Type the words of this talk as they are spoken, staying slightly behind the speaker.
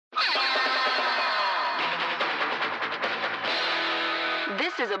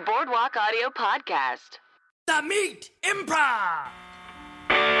This is a Boardwalk Audio podcast. The Meat Improv!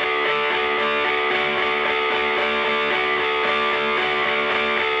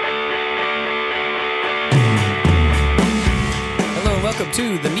 Hello and welcome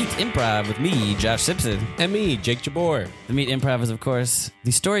to The Meat Improv with me, Josh Simpson. And me, Jake Jabor. The Meat Improv is, of course,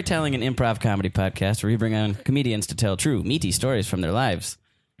 the storytelling and improv comedy podcast where we bring on comedians to tell true, meaty stories from their lives.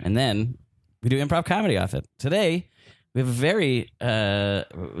 And then we do improv comedy off it. Today, we have a very,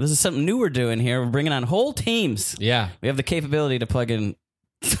 this is something new we're doing here. We're bringing on whole teams. Yeah. We have the capability to plug in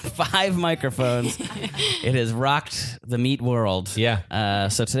 5 microphones. It has rocked the meat world. Yeah.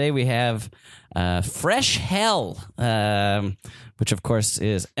 So today we have Fresh Hell, which of course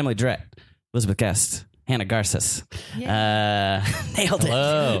is Emily Durrett, Elizabeth Guest, Hannah Garćes. Nailed it.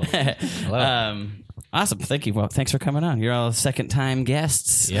 Hello. Hello. Awesome. Thank you. Well, thanks for coming on. You're all second-time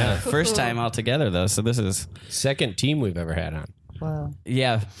guests. Yeah. First time all together, though. So this is... Second team we've ever had on. Wow.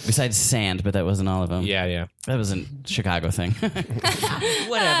 Yeah, besides Sand, but that wasn't all of them. Yeah. That was a Chicago thing. Whatever.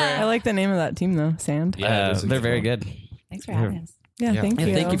 I like the name of that team, though. Sand. Yeah, They're very good. Thanks for having us. Yeah, Yeah. thank And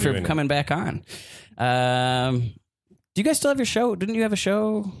you. thank you for Doing it. coming back on. Do you guys still have your show? Didn't you have a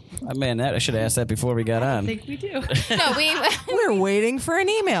show? Oh, man, I should have asked that before we got on. I think we do. No, We're waiting for an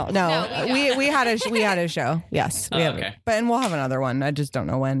email. No, No, we had a show. Yes, we have. okay. But and we'll have another one. I just don't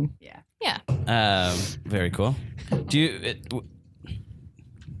know when. yeah. Very cool. Do you?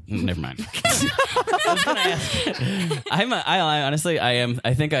 Never mind. I was gonna ask. I honestly,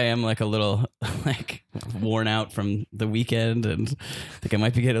 I think I am like a little like worn out from the weekend, and I think I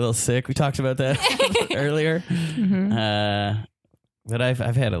might be getting a little sick. We talked about that earlier. Mm-hmm. But I've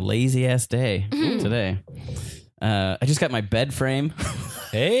had a lazy ass day today. I just got my bed frame,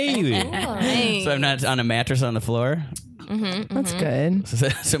 Hey. Nice. so I'm not on a mattress on the floor. That's good.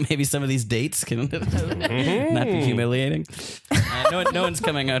 So maybe some of these dates can not be humiliating. No one's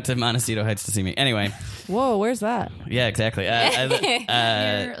coming out to Montecito Heights to see me. Anyway, Whoa, where's that? yeah, exactly.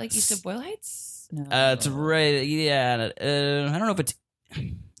 You're like east of Boyle Heights? No. It's right. Yeah, I don't know if it's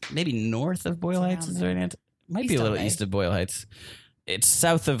maybe north of Boyle Heights. Is there any? Might be a little east of Boyle Heights. It's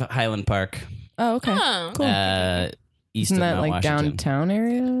south of Highland Park. Oh, okay. Oh. Cool. East Isn't of that Mount like Washington. downtown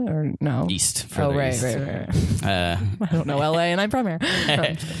area or no? East. Oh, Further right, east. right. I don't know LA, and I'm from here.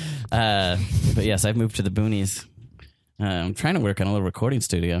 But yes, I've moved to the boonies. I'm trying to work on a little recording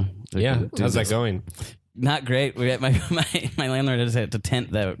studio. Yeah. Do How's that this. going? Not great. We got my landlord has had to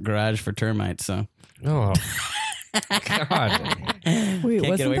tent the garage for termites, so Oh. God. Wait, can't get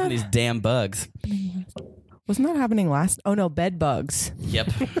wasn't away that from these damn bugs. wasn't that happening last? Oh no, bed bugs. Yep.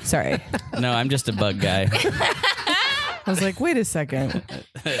 Sorry, No, I'm just a bug guy. I was like, wait a second.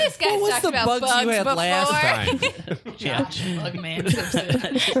 This guy's was talked the about bugs bugs you had before. Last time. Josh, bug man.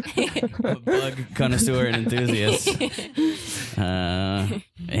 I'm a bug connoisseur and enthusiast.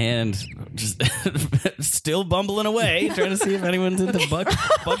 And just still bumbling away, trying to see if anyone's into bug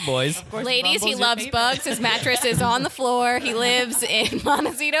boys. Ladies, he loves bugs. His mattress is on the floor. He lives in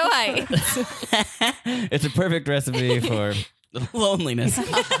Montecito Heights. It's a perfect recipe for loneliness.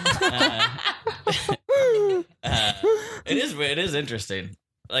 It is interesting.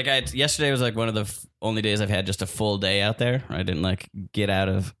 Like yesterday was like one of the only days I've had just a full day out there. I didn't like get out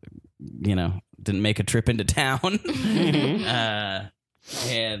of, didn't make a trip into town.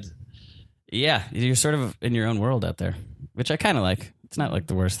 And yeah, you're sort of in your own world out there, which I kind of like. It's not like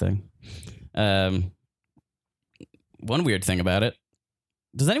the worst thing. One weird thing about it.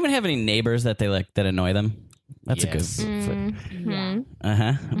 Does anyone have any neighbors that they like that annoy them? That's Yes. a good.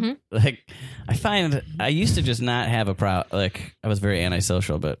 Mm-hmm. Like, I find I used to just not have a problem. Like, I was very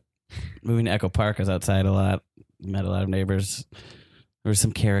antisocial, but moving to Echo Park, I was outside a lot, met a lot of neighbors. There were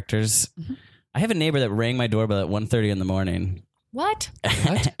some characters. I have a neighbor that rang my doorbell at 1:30 in the morning. What?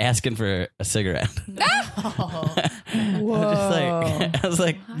 Asking for a cigarette. Whoa. I was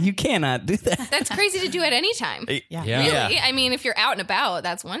like, you cannot do that. That's crazy to do at any time. Yeah. Really? I mean, if you're out and about,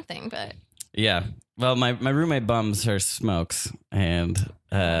 that's one thing, but Yeah. Well, my roommate bums her smokes, and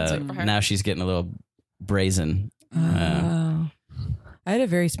now she's getting a little brazen. Oh. I had a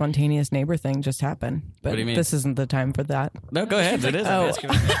very spontaneous neighbor thing just happen, but What do you mean? this isn't the time for that. No, go ahead. It is. I'm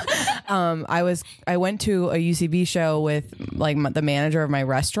asking. I went to a UCB show with like the manager of my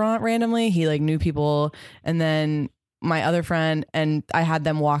restaurant randomly. He like knew people, and then my other friend, and I had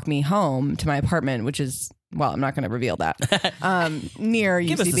them walk me home to my apartment, which is well, I'm not going to reveal that. Near UCB.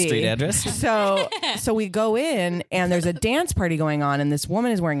 Give us the street address. So we go in and there's a dance party going on, and this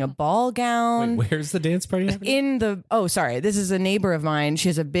woman is wearing a ball gown. Wait, where's the dance party happening? This is a neighbor of mine. She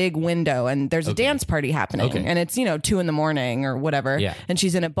has a big window and there's a dance party happening. Okay. And it's, 2 a.m. or whatever. Yeah. And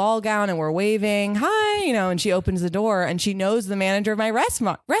she's in a ball gown and we're waving, hi, and she opens the door and she knows the manager of my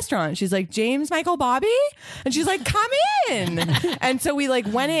restaurant. She's like, James Michael Bobby? And she's like, come in. And so we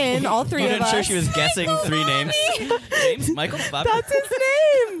went in, all three of us. Sure she was guessing 3 names. James Michael Bobby. That's his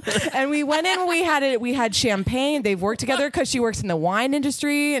name. And we went in. We had champagne. They've worked together because she works in the wine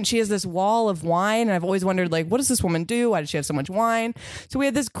industry, and she has this wall of wine. And I've always wondered, what does this woman do? Why does she have so much wine? So we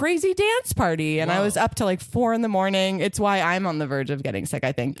had this crazy dance party, and I was up till 4 a.m. It's why I'm on the verge of getting sick.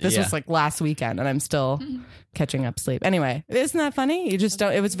 I think this was last weekend, and I'm still catching up sleep. Anyway, isn't that funny? You just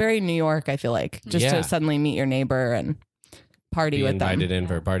don't. It was very New York. I feel like to suddenly meet your neighbor and party with them. Invited in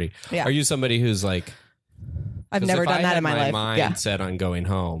for a party. Yeah. Are you somebody who's I've never done that in my life. Mind set on going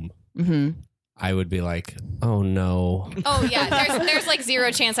home. Mm-hmm. I would be like, oh no. Oh yeah, there's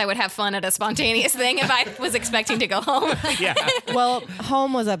 0 chance I would have fun at a spontaneous thing if I was expecting to go home. Yeah. Well,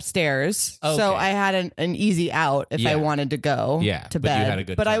 home was upstairs, so I had an easy out if I wanted to go to bed. But you had a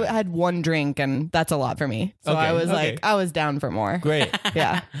good but time. I had 1 drink, and that's a lot for me. So I was I was down for more. Great.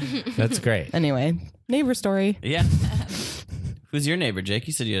 Yeah. That's great. Anyway, neighbor story. Yeah. Who's your neighbor, Jake?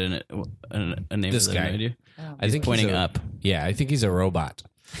 You said you had a neighbor This that guy. annoyed you. I think Pointing up. Yeah, I think he's a robot.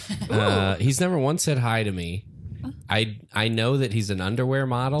 He's never once said hi to me. I know that he's an underwear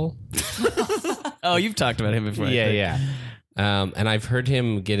model. Oh, you've talked about him before. Yeah. And I've heard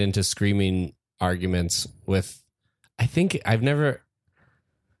him get into screaming arguments with, I think I've never,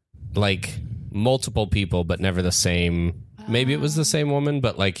 multiple people, but never the same. Maybe it was the same woman,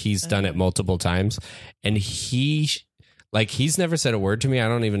 but he's done it multiple times. And he's never said a word to me. I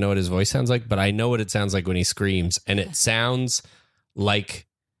don't even know what his voice sounds like, but I know what it sounds like when he screams. And it sounds like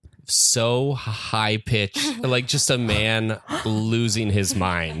so high pitched, like just a man losing his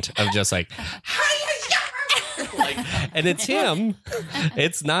mind of just and it's him.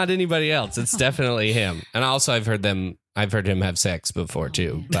 It's not anybody else. It's definitely him. And also I've heard him have sex before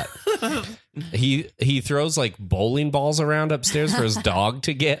too, but he throws bowling balls around upstairs for his dog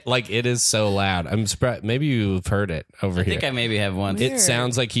to get. It is so loud. I'm surprised. Maybe you've heard it over here. I think I maybe have once. It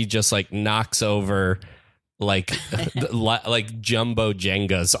sounds like he just knocks over like jumbo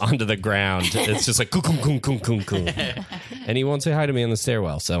Jengas onto the ground. It's just like coom, coom, coom, coom, coom. And he won't say hi to me on the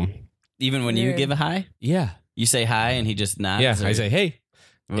stairwell. So even when you give a hi, yeah, you say hi and he just nods. Yeah, I say hey,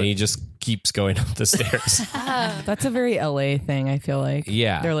 and he just keeps going up the stairs. That's a very LA thing, I feel like.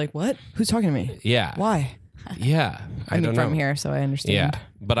 Yeah. They're like, what? Who's talking to me? Yeah. Why? Yeah. I mean, from here, so I understand. Yeah.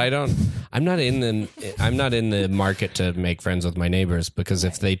 But I'm not in the market to make friends with my neighbors, because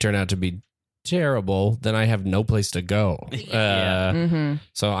if they turn out to be terrible, then I have no place to go.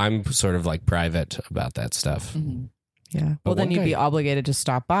 So I'm sort of private about that stuff. Mm-hmm. Yeah. Well, then you'd be obligated to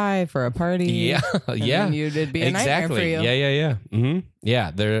stop by for a party. Yeah. Yeah. It'd be a nightmare for you. Yeah. Mm-hmm.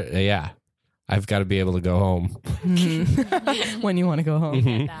 Yeah. I've got to be able to go home. When you want to go home.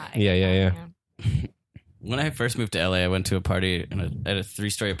 Mm-hmm. Yeah. When I first moved to LA, I went to a party at a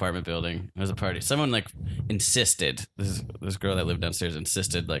 3-story apartment building. It was a party. Someone insisted, this girl that lived downstairs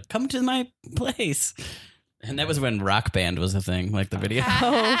insisted, come to my place. And that was when Rock Band was a thing, the video.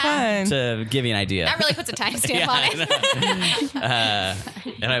 Oh, fun. To give you an idea. That really puts a timestamp on it.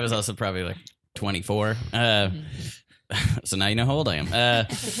 And I was also probably 24. So now you know how old I am.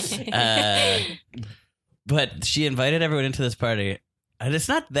 But she invited everyone into this party. And it's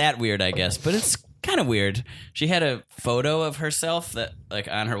not that weird, I guess, but it's kind of weird. She had a photo of herself that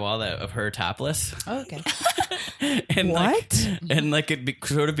on her wall of her topless. Oh, okay. And what? It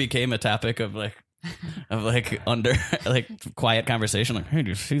sort of became a topic of under quiet conversation. Hey, do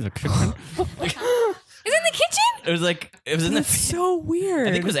you see the kitchen? Is it in the kitchen? It was in the. That's so weird.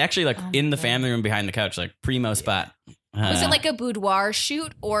 I think it was actually in the family room behind the couch, primo spot. Was it a boudoir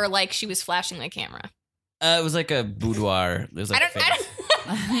shoot, or she was flashing the camera? It was a boudoir. It was I don't.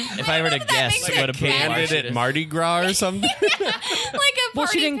 If I were to guess, what a boudoir Candid shoot at is. Mardi Gras or something. Well,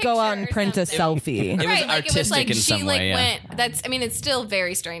 she didn't go out and print a selfie. It was right, artistic in some way. Yeah. That's. I mean, it's still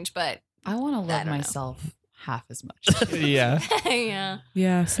very strange, but I want to I love don't know. myself half as much. Yeah. yeah.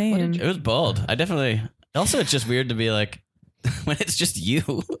 Yeah, same. It was bold. I definitely. Also, it's just weird to be when it's just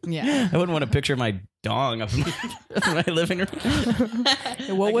you. Yeah. I wouldn't want to picture my dong up in my living room.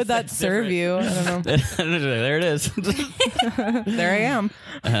 What would that serve you? I don't know. There it is. There I am.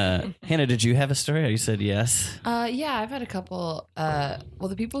 Hannah, did you have a story? You said yes. Yeah, I've had a couple. Well,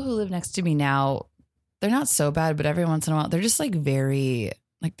 the people who live next to me now, they're not so bad, but every once in a while, they're just very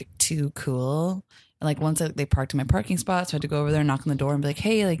they're too cool. And like once they parked in my parking spot, so I had to go over there, knock on the door, and be like,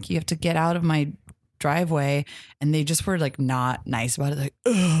 "Hey, like you have to get out of my driveway." And they just were like not nice about it, like,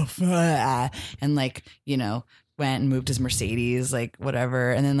 "Oh," and like, you know, went and moved his Mercedes, like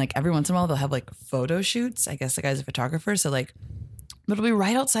whatever. And then like every once in a while they'll have like photo shoots. I guess the guy's a photographer, so like, but it'll be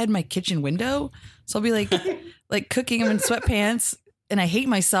right outside my kitchen window. So I'll be like, like cooking. I'm in sweatpants. And I hate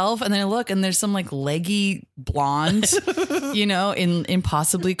myself. And then I look and there's some like leggy blonde, you know, in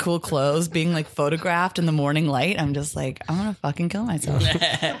impossibly cool clothes being like photographed in the morning light. I'm just like, I'm going to fucking kill myself.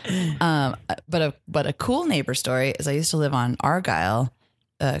 But a cool neighbor story is I used to live on Argyle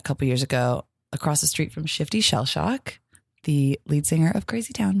a couple years ago across the street from Shifty Shellshock, the lead singer of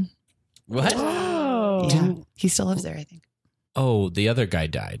Crazy Town. What? Oh. Yeah, he still lives there, I think. Oh, the other guy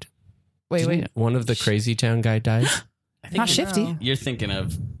died. Wait. One of the Crazy Town guy died? I think Not Shifty. You're thinking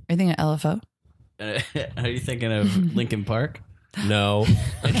of. Are you thinking of LFO? Are you thinking of Linkin Park? No.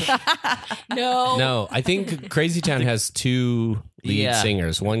 No. No, I think Crazy Town has two lead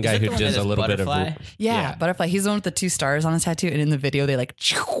singers. One guy who does a little bit of... Yeah, Butterfly. He's the one with the 2 stars on his tattoo. And in the video, they like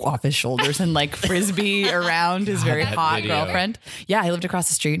off his shoulders and like frisbee around his very that hot video. girlfriend. Yeah, he lived across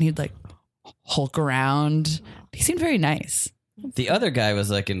the street and he'd like Hulk around. He seemed very nice. The other guy was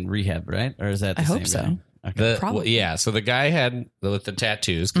like in rehab, right? Or is that the I same hope so. guy? Okay. Probably. Yeah, so the guy had with the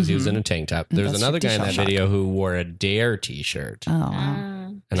tattoos because he was in a tank top. There was That's another guy in that Shifty Shellshock. video who wore a Dare t-shirt. Oh,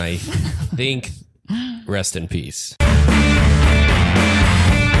 wow. And I think, rest in peace.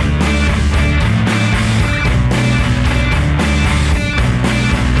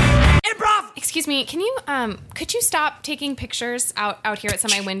 Improv! Excuse me, can you could you stop taking pictures out here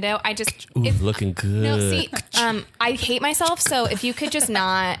outside my window? I just Ooh, looking good. no, see, I hate myself, so if you could just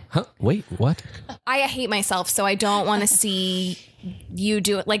not. Huh? Wait, what? I hate myself, so I don't want to see you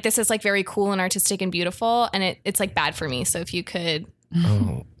do it. Like, this is like very cool and artistic and beautiful, and it's like bad for me. So if you could.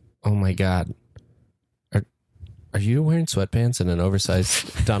 Oh my God. Are you wearing sweatpants and an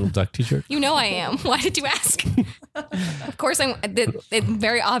oversized Donald Duck t-shirt? You know I am. Why did you ask? Of course, I'm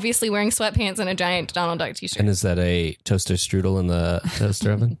very obviously wearing sweatpants and a giant Donald Duck t-shirt. And is that a toaster strudel in the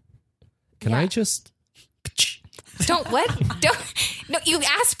toaster oven? Can I just... Don't what? Don't. No, you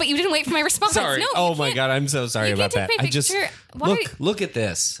asked, but you didn't wait for my response. Sorry. No, Oh you my can't- God, I'm so sorry you about can't that. take my I just... picture. Why are you- Look at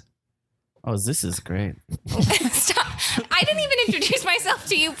this. Oh, this is great. Stop. I didn't even introduce myself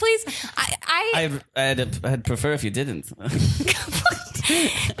to you. Please. I'd prefer if you didn't. Look,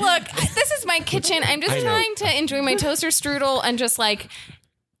 this is my kitchen. I'm just trying to enjoy my toaster strudel and just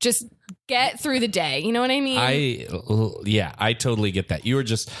get through the day. You know what I mean? I totally get that.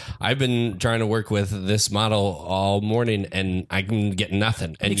 I've been trying to work with this model all morning and I can get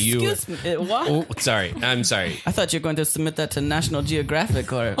nothing. And Excuse me. What? Oh, sorry. I'm sorry. I thought you were going to submit that to National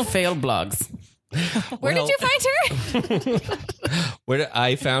Geographic or fail blogs. Where did you find her?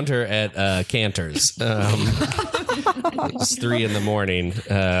 I found her at Cantor's. It was 3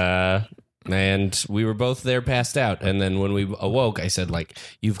 a.m. And we were both there passed out. And then when we awoke, I said, like,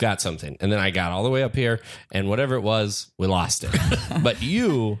 you've got something. And then I got all the way up here and whatever it was, we lost it. But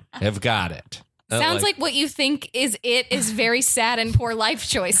you have got it. Sounds like what you think is very sad and poor life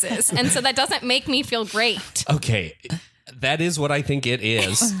choices. And so that doesn't make me feel great. Okay. That is what I think it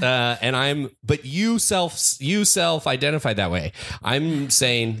is. But you self-identify that way. I'm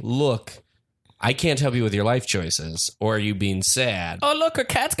saying, look, I can't help you with your life choices. Or are you being sad? Oh, look, her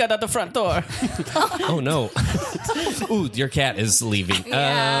cat's got out the front door. Oh, no. Ooh, your cat is leaving.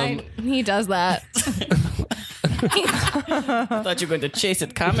 Yeah, he does that. I thought you were going to chase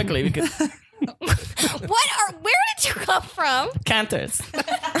it comically because Where did you come from? Cantors.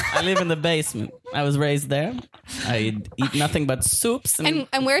 I live in the basement. I was raised there. I eat nothing but soups. And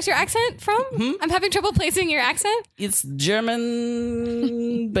where's your accent from? I'm having trouble placing your accent. It's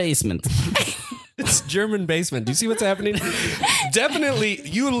German basement. It's German basement. Do you see what's happening? Definitely,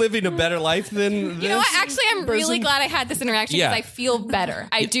 you living a better life than this. You know what? Actually, I'm really person. glad I had this interaction because Yeah. I feel better.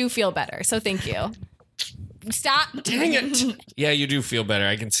 I do feel better. So thank you. Stop. Dang it. Yeah, you do feel better.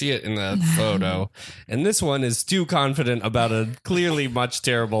 I can see it in the photo. And this one is too confident about a clearly more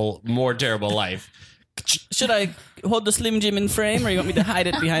terrible life. Should I hold the Slim Jim in frame or you want me to hide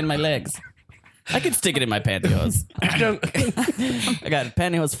it behind my legs? I could stick it in my pantyhose. I got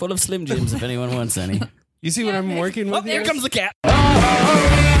pantyhose full of Slim Jims if anyone wants any. You see what I'm working with Here here? comes the cat.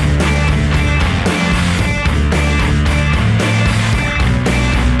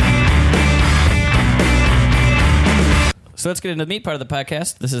 So let's get into the meat part of the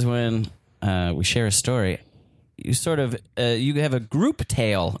podcast. This is when we share a story. You sort of you have a group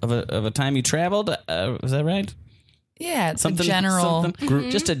tale of a time you traveled. Is that right? Yeah, it's Something a general.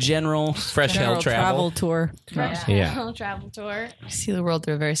 just a general Fresh hell travel. tour. Yeah. Travel tour. See the world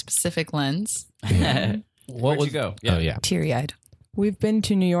through a very specific lens. Where'd you go? Oh, yeah. Teary eyed. We've been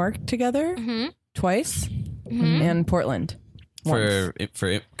to New York together twice and Portland. for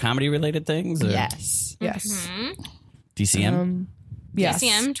comedy related things. Or? Yes. Yes. DCM. Yes.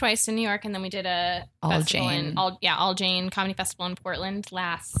 DCM twice in New York, and then we did a All festival Jane. All Jane Comedy Festival in Portland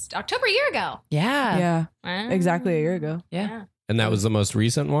last October, a year ago. Yeah. Yeah. Wow. Exactly a year ago. Yeah. And that was the most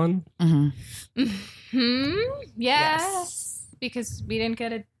recent one? Yes. Because we didn't go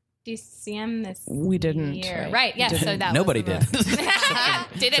to DCM this We didn't. year. Right. Yes. So that Nobody was did.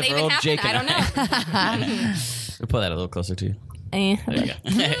 did it for even old happen? Jake and I don't know. We'll pull that a little closer to you. Eh. There you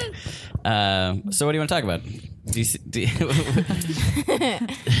go. So what do you want to talk about?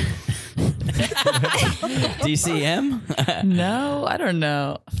 DCM? No, I don't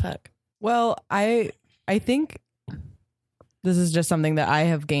know. Fuck. Well, I think this is just something that I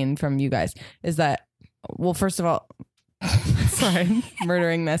have gained from you guys is that, well, first of all, sorry,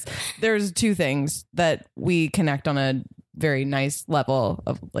 murdering this. There's two things that we connect on a very nice level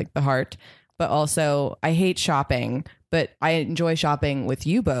of like the heart, but also I hate shopping, but I enjoy shopping with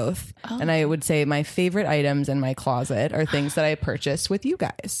you both. And I would say my favorite items in my closet are things that I purchased with you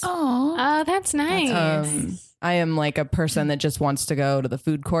guys. Oh, that's nice. I am like a person that just wants to go to the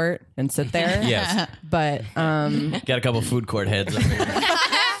food court and sit there. Yes. But Got a couple food court heads up here.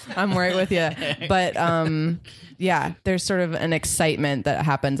 I'm right with you. But yeah, there's sort of an excitement that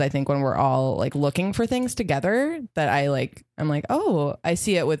happens, I think, when we're all like looking for things together that I'm like, oh, I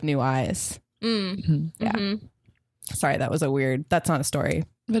see it with new eyes. Yeah. Sorry, that's not a story.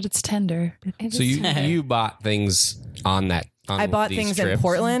 But it's tender. So you bought things on that. I bought things in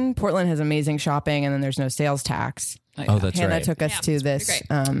Portland. Portland has amazing shopping, and then there's no sales tax. Oh, that's Hannah right. took us to this.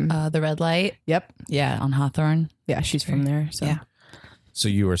 The red light. Yep. Yeah, on Hawthorne. Yeah, she's from there. So Yeah. So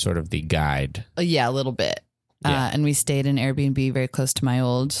you were sort of the guide. Yeah, a little bit. Yeah. And we stayed in Airbnb very close to my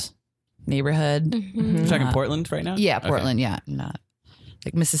old neighborhood. You're talking Portland right now? Yeah, Okay. Portland. Yeah, not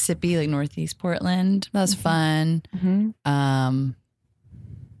like Mississippi, like Northeast Portland. That was fun.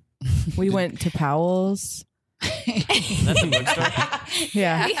 we went to Powell's. That's a mood store?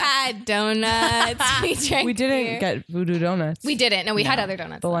 Yeah. We had donuts. We drank We didn't beer. get voodoo donuts. We didn't. No, we had other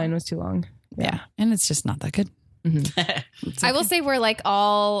donuts. The line was too long. Yeah, and it's just not that good. I will say we're like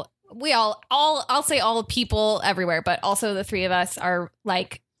I'll say all people everywhere, but also the three of us are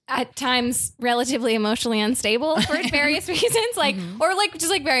like at times relatively emotionally unstable for various reasons, like or like just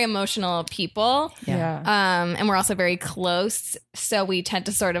like very emotional people. Yeah. And we're also very close, so we tend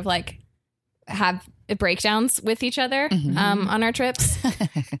to sort of like have breakdowns with each other on our trips.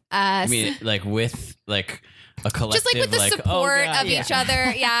 I mean, like with like a collective, just like with the support of each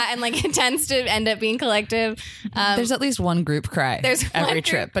other, yeah, and like it tends to end up being collective. There's at least one group cry There's one every group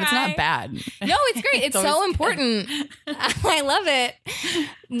trip, but it's cry. not bad. No, it's great. It's so important. I love it.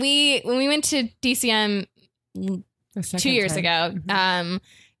 When we went to DCM The second 2 years time. ago,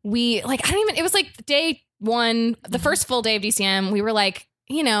 we like it was like day one, the first full day of DCM. We were like,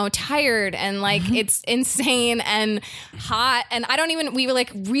 you know, tired and like it's insane and hot, and we were like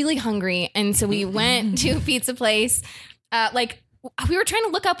really hungry, and so we went to a pizza place. Like we were trying to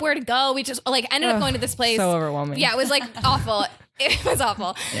look up where to go. We just like ended up going to this place. So overwhelming. Yeah, it was like awful. It was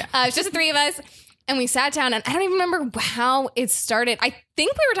awful. Yeah. It was just the three of us. And we sat down, and I don't even remember how it started. I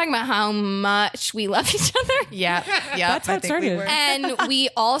think we were talking about how much we love each other. Yeah, That's how it started. And we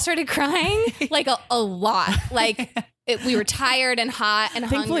all started crying like a lot. Like we were tired and hot and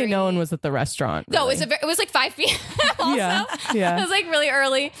Thankfully, hungry. no one was at the restaurant. No, really. it was like 5 p.m. also. Yeah. It was like really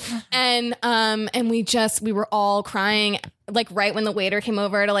early, and we were all crying like right when the waiter came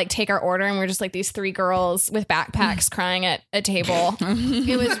over to like take our order, and we're just like these three girls with backpacks crying at a table.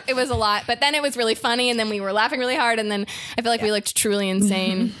 It was a lot, but then it was really funny, and then we were laughing really hard, and then I feel like we looked truly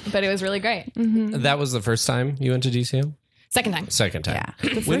insane, but it was really great. That was the first time you went to DCM? Second time. Second time.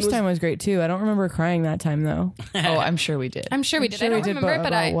 Yeah. The first time was great too. I don't remember crying that time though. Oh, I'm sure we did. I'm sure we did. I don't remember, but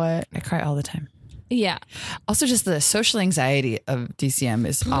about what? I cry all the time. yeah. Also, just the social anxiety of DCM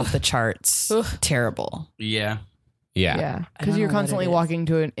is off the charts. Terrible. Yeah. Yeah. Yeah, don't because know you're what it constantly is.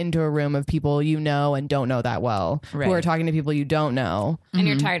 walking into a room of people you know and don't know that well, who are Right. talking to people you don't know. And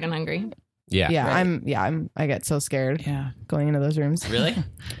you're tired and hungry. Yeah. Yeah, I get so scared Yeah. going into those rooms. Really?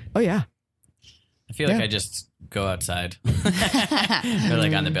 Oh yeah. I feel like Yeah. I just go outside or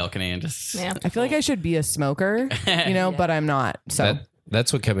like on the balcony and just. Yeah. I feel like I should be a smoker, but I'm not. So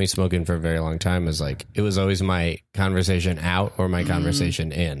That's what kept me smoking for a very long time, is like it was always my conversation out or my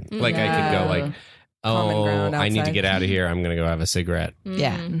conversation in. Like I could go like common ground I need to outside. get out of here. I'm going to go have a cigarette.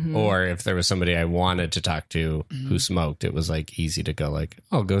 Yeah. Mm-hmm. Or if there was somebody I wanted to talk to who smoked, it was like easy to go like,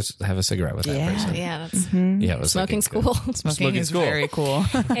 oh, go have a cigarette with that Yeah. person. Yeah, that's Yeah, it was like smoking's a good- cool. Smoking is cool. very cool.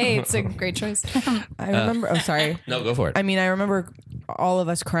 Hey, it's a great choice. I remember. Oh, sorry. No, go for it. I mean, I remember all of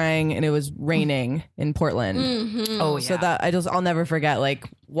us crying, and it was raining in Portland. Oh, yeah. So that I'll never forget like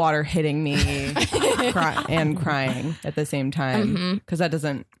water hitting me and crying at the same time because that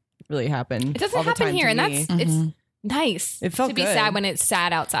doesn't really happen. It doesn't all the happen time here, to and me. that's it's nice. It felt to be good. sad when it's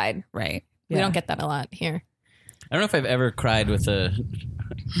sad outside. Right. We don't get that a lot here. I don't know if I've ever cried with a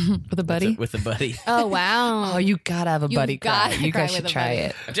With a buddy? with a buddy. Oh wow! Oh, you gotta have a You buddy cry. gotta You cry guys with should a try buddy.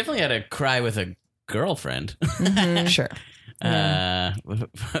 it. I've definitely had to cry with a girlfriend. Sure.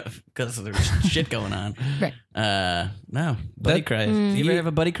 Because there's shit going on. Right. No, buddy That- cry. Do you ever have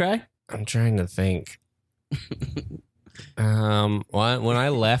a buddy cry? I'm trying to think. When I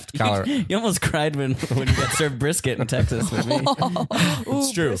left Colorado, You almost cried when you got served brisket in Texas with me.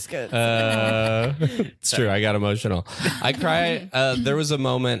 it's true. It's true. I got emotional. I cry. There was a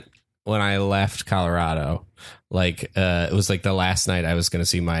moment when I left Colorado. Like it was like the last night I was going to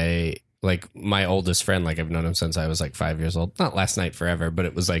see my oldest friend. Like I've known him since I was like 5 years old. Not last night forever, but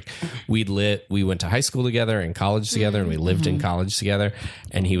it was like we went to high school together and college together, and we lived in college together.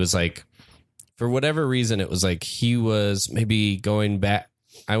 And he was like, for whatever reason, it was like he was maybe going back.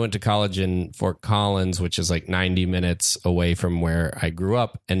 I went to college in Fort Collins, which is like 90 minutes away from where I grew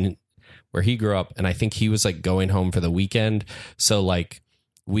up and where he grew up. And I think he was like going home for the weekend. So like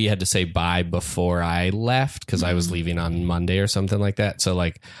we had to say bye before I left because I was leaving on Monday or something like that. So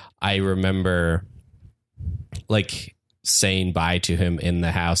like I remember like saying bye to him in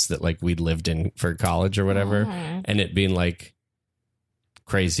the house that like we'd lived in for college or whatever. And it being like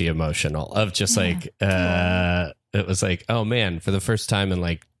crazy emotional of just like it was like, oh man, for the first time in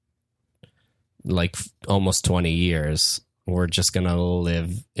like almost 20 years we're just gonna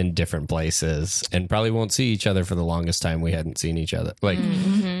live in different places and probably won't see each other for the longest time. We hadn't seen each other like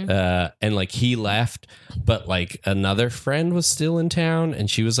and like he left, but like another friend was still in town and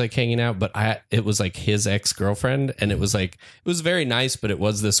she was like hanging out, but it was like his ex-girlfriend, and it was very nice, but it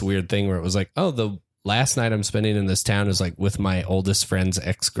was this weird thing where it was like, oh, the last night I'm spending in this town is like with my oldest friend's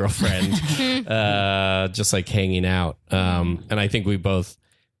ex-girlfriend, just like hanging out. And I think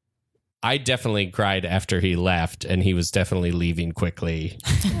I definitely cried after he left, and he was definitely leaving quickly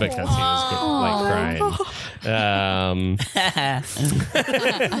because he was like crying.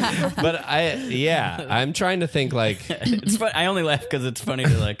 But I'm trying to think like, It's fun. I only laugh because it's funny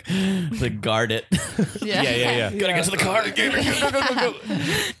to like guard it. yeah. Gotta get to the car. Get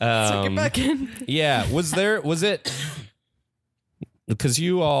back in. Yeah. Was it because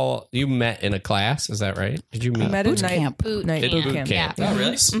you met in a class? Is that right? Did you meet? We met at Boot camp. Boot night camp. boot camp. Yeah. Oh,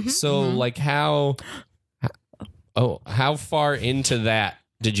 really? So like how far into that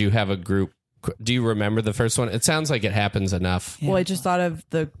did you have a group? Do you remember the first one? It sounds like it happens enough. Well, I just thought of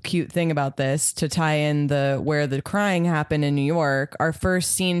the cute thing about this to tie in where the crying happened in New York. Our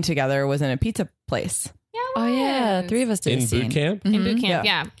first scene together was in a pizza place. Oh, yeah. 3 of us did In a scene. boot camp? In boot camp,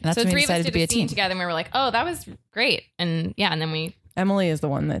 Yeah. yeah. That's So when we 3 of us decided did to be a a scene team. together, and we were like, "Oh, that was great!" And then we Emily is the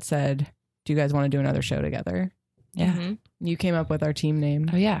one that said, "Do you guys want to do another show together?" Yeah. Mhm. You came up with our team name.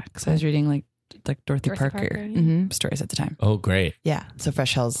 Oh, yeah. Because I was reading like Dorothy Parker yeah. Mm-hmm. stories at the time. Oh, great. Yeah. So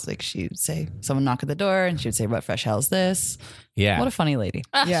Fresh Hell's like she would say, someone knock at the door and she would say, what Fresh Hell's this? Yeah. What a funny lady.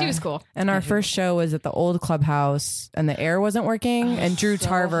 Yeah. She was cool. And our first show was at the old clubhouse, and the air wasn't working. And Drew so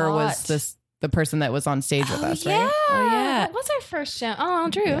Tarver hot. was the person that was on stage with us, right? Oh, yeah. That was our first show. Oh,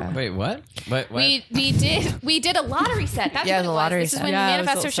 Drew. Yeah. Wait, what? What? We did a lottery set. That's Yeah, what it the was. lottery This is set. when Yeah, the it was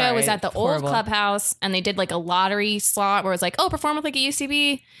Manifesto so- show was sorry. at the It's old horrible. clubhouse, and they did like a lottery slot where it was like, oh, perform with like a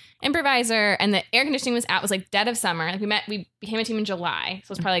UCB improviser, and the air conditioning was out. It was like dead of summer. Like we became a team in July, so it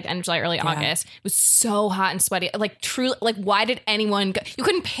was probably like end of July, early August. It was so hot and sweaty. Like true. Like why did anyone go? You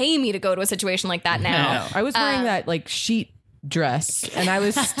couldn't pay me to go to a situation like that now. I was wearing that like sheet dress, and I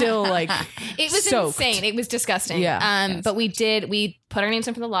was still like, It was soaked. insane. It was disgusting. Yeah. But we put our names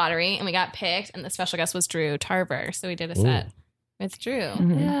in for the lottery, and we got picked, and the special guest was Drew Tarver. So we did a set with Drew.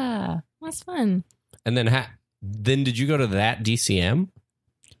 Mhm. Yeah. It was fun. And then did you go to that DCM?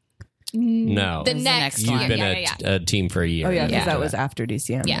 No. The was the next next year. You've been yeah. a team for a year. oh yeah, because Yeah. that was after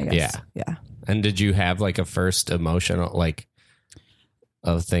DCM. Yeah. I guess. Yeah. And did you have like a first emotional, like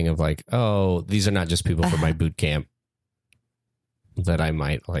a thing of like, oh, these are not just people from my boot camp that I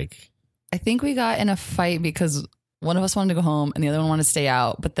might like. I think we got in a fight because one of us wanted to go home and the other one wanted to stay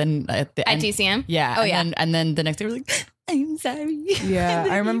out. But then at the At end, DCM? yeah. Oh, and yeah. and then the next day we're like, I'm sorry. Yeah,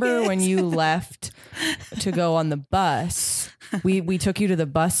 I remember when you left to go on the bus, we took you to the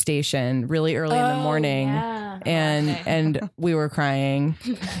bus station really early in the morning. Yeah. And we were crying.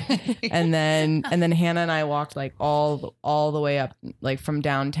 and then Hannah and I walked like all the way up, like from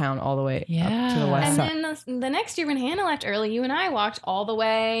downtown all the way up to the west And side. then the next year when Hannah left early, you and I walked all the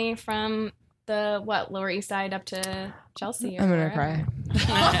way from the Lower East Side up to Chelsea. Or I'm gonna wherever. cry.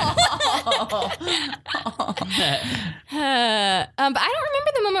 But I don't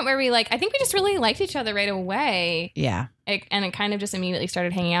remember the moment where we I think we just really liked each other right away. Yeah. And it kind of just immediately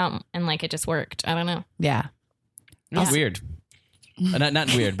started hanging out and it just worked. I don't know. Yeah. It's weird.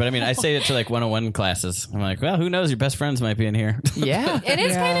 Not weird, but I mean, I say it to 101 classes. I'm like, well, who knows? Your best friends might be in here. Yeah. It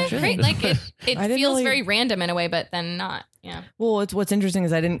is kind of great. It I didn't feels really- very random in a way, but then not. Yeah. Well, what's interesting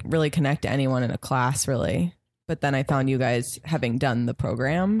is I didn't really connect to anyone in a class really, but then I found you guys having done the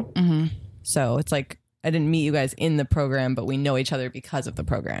program. Mm-hmm. So it's like I didn't meet you guys in the program, but we know each other because of the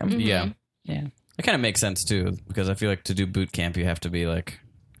program. Yeah. Yeah. It kind of makes sense too, because I feel like to do boot camp, you have to be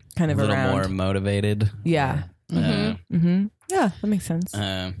Kind a of little around. more motivated. Yeah. Mm-hmm. Yeah, that makes sense.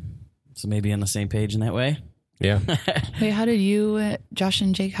 So maybe on the same page in that way. Yeah. Hey, how did you, Josh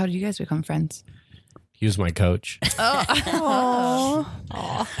and Jake, how did you guys become friends? He was my coach. Oh,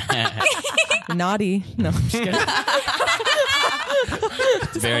 naughty. No, I'm just kidding.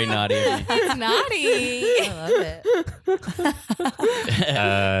 It's very naughty of me. It's naughty. I love it.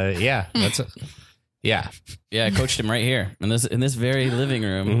 Yeah. Yeah. Yeah, I coached him right here in this very living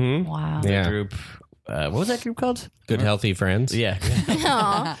room. Mm-hmm. Wow. Yeah. Group. What was that group called? Good, healthy friends. Yeah.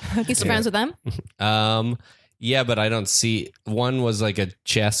 Aw. You still friends with them? Yeah, but I don't see. One was like a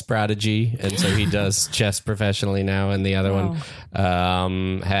chess prodigy, and so he does chess professionally now, and the other one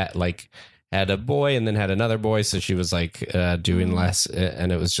had a boy and then had another boy, so she was doing less,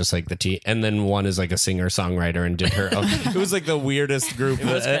 and it was just like the tea. And then one is like a singer songwriter and did her own. It was like the weirdest group.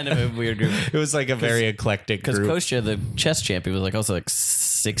 It was kind of a weird group. It was like a very eclectic Because group. Kostya, the chess champion, was also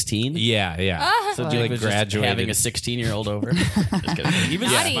 16. Yeah, yeah. So He, Jake was just graduated. having a 16-year-old over. Just kidding. He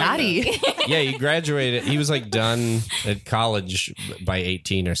was Naughty. Naughty. Yeah, he graduated. He was done at college by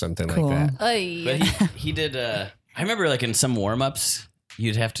 18 or something Cool. like that. Oy. But he did. I remember in some warm ups,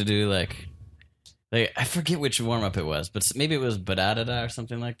 you'd have to do I forget which warm up it was, but maybe it was Badadada or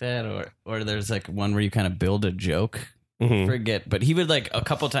something like that, or there's one where you kind of build a joke. Mhm. Forget, but he would a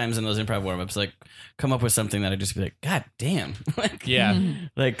couple times in those improv warm ups come up with something that I'd just be like, God damn, Yeah.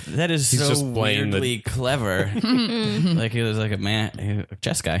 that is He's so just playing the- weirdly clever. He was a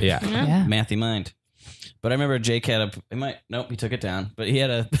chess guy. Yeah. Yeah. Mathy mind. But I remember Jake had he took it down, but he had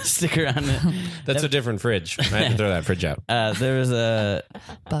a sticker on it. That's a different fridge. I had to throw that fridge out. There was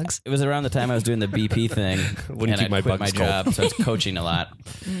Bugs. it was around the time I was doing the BP thing. Wouldn't and keep my I quit bugs my cold. job, so I was coaching a lot.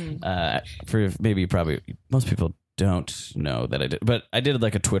 For probably most people don't know that I did, but I did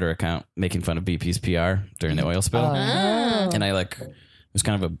a Twitter account making fun of BP's PR during the oil spill, and I it was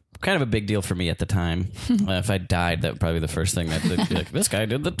kind of a big deal for me at the time. If I died, that would probably be the first thing that they'd be this guy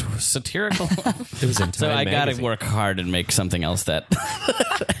did the satirical. It was in So Time I got to magazine. work hard and make something else that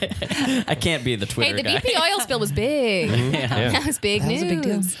I can't be the Hey, Twitter the guy. BP oil spill was big. Yeah. That was big That was news. a big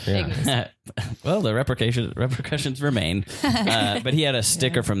deal. Big news. Well, the repercussions remain. But he had a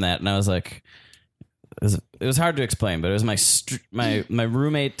sticker from that, and I was like, it was hard to explain, but it was my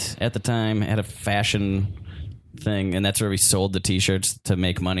roommate at the time had a fashion thing, and that's where we sold the T-shirts to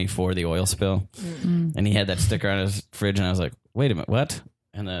make money for the oil spill. And he had that sticker on his fridge, and I was like, wait a minute, what?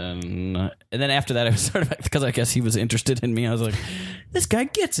 And then after that, I was sort of because I guess he was interested in me. I was like, this guy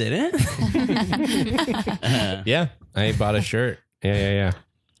gets it, eh? Yeah, I bought a shirt. Yeah.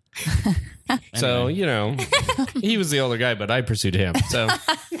 So, he was the older guy, but I pursued him. So,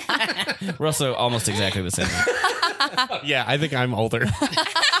 We're also almost exactly the same. yeah, I think I'm older.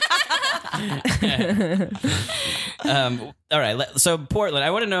 All right. So Portland,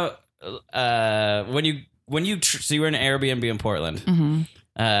 I want to know when you so you were in an Airbnb in Portland.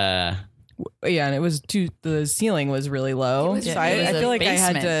 Yeah, and it was the ceiling was really low. was- So it I was feel a like I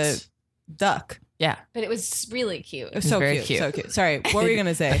had to basement. duck. Yeah. But it was really cute. It was so very cute, cute. so cute. Sorry, what were you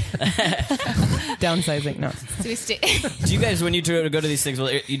gonna say? Downsizing? No. So we stayed. Do you guys, when you go to these things,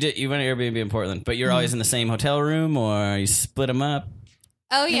 well, you went to Airbnb in Portland, but you're always in the same hotel room, or you split them up?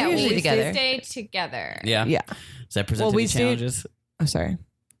 Oh yeah, Usually we together. stayed together. Yeah. Yeah. Does that present Well, we any stayed- challenges? Oh, sorry.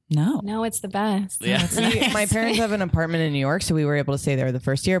 No. No, it's the best. Yeah. My parents have an apartment in New York, so we were able to stay there the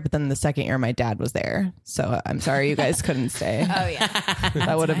first year. But then the second year, my dad was there. So I'm sorry you guys couldn't stay. Oh yeah.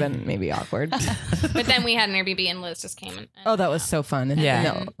 That would have been maybe awkward. But then we had an Airbnb and Liz just came. And Oh, that was so fun.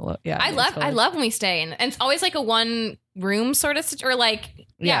 Yeah. No, yeah. I it was love totally- when we stay, and it's always like a one room sort of, or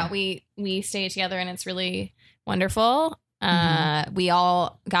Yeah. we stay together, and it's really wonderful. We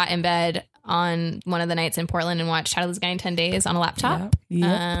all got in bed on one of the nights in Portland and watched How to Lose a Guy in 10 Days on a laptop.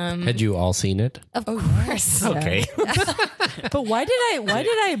 Yep. Had you all seen it? Of course. Okay. But why did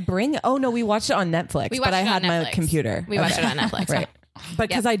I bring? Oh no, we watched it on Netflix. We watched but I it had on my Netflix. computer. We watched it on Netflix. Right. But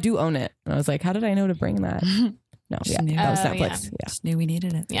because I do own it, and I was like, how did I know to bring that? No, Just knew. that was Oh, Netflix. Yeah. Just knew we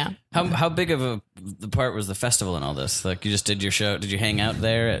needed it. Yeah. How big of the part was the festival and all this? Like, you just did your show. Did you hang out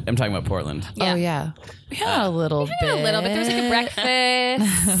there? I'm talking about Portland. Yeah. Oh yeah, we had a little bit. A little bit. There was like a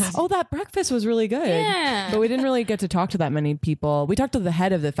breakfast. Oh, that breakfast was really good. Yeah. But we didn't really get to talk to that many people. We talked to the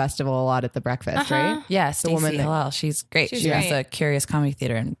head of the festival a lot at the breakfast, right? Yeah, The Stacey woman that- Hillel. She's great. She's She runs great. the Curious Comedy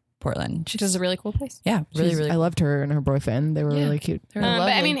Theater in Portland. Which is a really cool place. Yeah, really, really. I loved her and her boyfriend. They were really cute. They're But I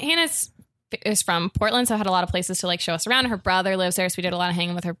lovely. mean, Hannah's is from Portland, so had a lot of places to like show us around. Her brother lives there, so we did a lot of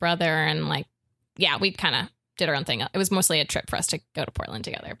hanging with her brother, and like, yeah, we kind of did our own thing. It was mostly a trip for us to go to Portland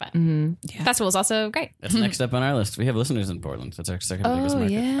together, but Mm-hmm. the festival was also great. That's next up on our list. We have listeners in Portland. That's our second biggest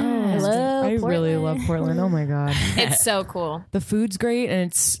market. I really love Portland. Oh my God. It's so cool. The food's great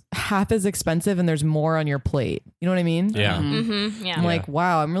and it's half as expensive and there's more on your plate. You know what I mean? Yeah. Mm-hmm. Yeah. I'm like,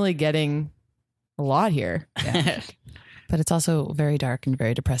 wow, I'm really getting a lot here. but it's also very dark and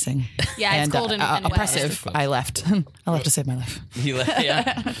very depressing. Yeah, it's cold and wet. oppressive. I left. I left to save my life.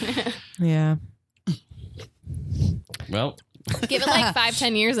 Yeah. Yeah. Well, Give it like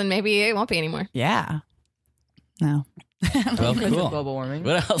 5-10 years and maybe it won't be anymore. Yeah. No. well, Because of cool. global warming.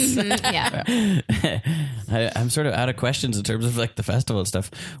 What else? Yeah. I'm sort of out of questions in terms of like the festival and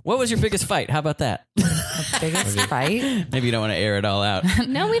stuff. What was your biggest fight? How about that? Biggest fight? Maybe you don't want to air it all out.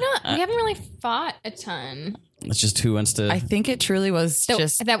 No, we don't. We haven't really fought a ton. It's just who wants to. I think it truly was So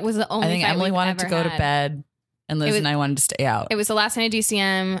just. that was the only. I think fight Emily we've wanted to ever go to had. bed, and Liz It was- and I wanted to stay out. It was the last night of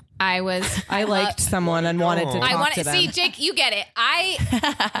DCM. I was. I liked someone and wanted to talk I want to to them. see Jake. You get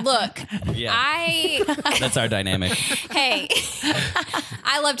it. Look. Yeah. I. That's our dynamic. Hey,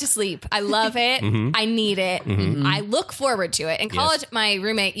 I love to sleep. I love it. I need it. I look forward to it. In college, my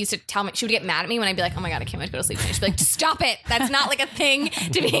roommate used to tell me, she would get mad at me when I'd be like, oh my God, I can't wait to go to sleep. She'd be like, stop it. That's not like a thing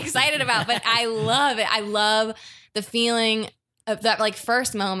to be excited about. But I love it. I love the feeling of that like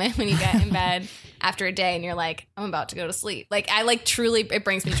first moment when you get in bed after a day and you're like, I'm about to go to sleep. Like I like truly, it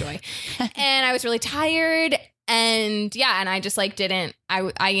brings me joy. And I was really tired. And yeah, and I just like didn't, I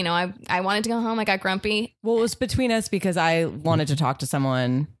wanted to go home. I got grumpy. Well, it was between us because I wanted to talk to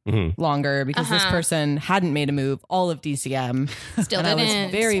someone longer because this person hadn't made a move all of DCM. Still and I didn't.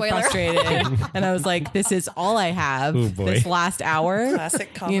 was very Spoiler. frustrated. And I was like, this is all I have Oh, boy. this last hour.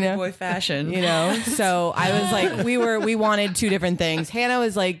 Classic comedy boy fashion. You know, so I was like, we wanted two different things. Hannah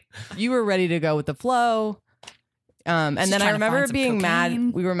was like, you were ready to go with the flow. And She's then I trying to remember find some being cocaine.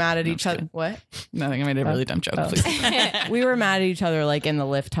 mad. We were mad at each other. What? Nothing. I made a really dumb joke. Please. We were mad at each other like in the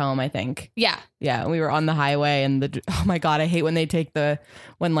lift home, I think. Yeah. Yeah, we were on the highway and oh my God, I hate when they take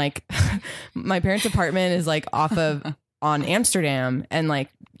when like my parents' apartment is like off of on Amsterdam and like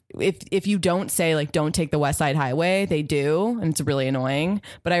if you don't say like don't take the West Side Highway, they do, and it's really annoying.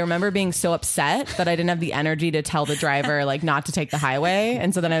 But I remember being so upset that I didn't have the energy to tell the driver like not to take the highway,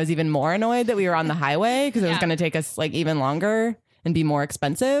 and so then I was even more annoyed that we were on the highway because it was Yeah. going to take us like even longer and be more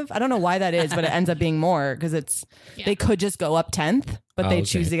expensive. I don't know why that is, but it ends up being more because they could just go up 10th, but they okay.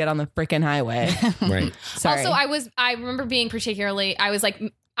 choose to get on the freaking highway. Right. Sorry. Also, I remember being particularly, I was like,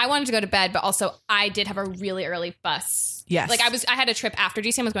 I wanted to go to bed, but also I did have a really early bus. Yes. Like I had a trip after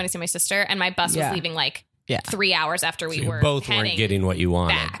DCM, I was going to see my sister, and my bus Yeah. was leaving like Yeah. 3 hours after we were Both heading weren't getting what you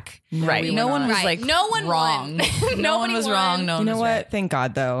wanted. back. Right. we no were one not. was Right. like No one wrong. won. no one Nobody was won. wrong. No one You know was what? right. Thank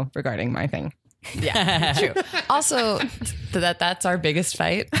God, though, regarding my thing. Yeah, true. Also, that's our biggest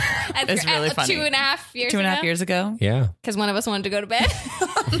fight. It's really funny. 2.5 years 2.5 years ago. Yeah. Because one of us wanted to go to bed.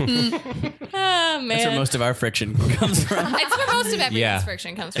 Oh, man. That's where most of our friction comes from. It's where most of everyone's Yeah.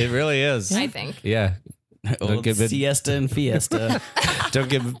 friction comes from, It really is. I think. Yeah. Old give it- siesta and fiesta. Don't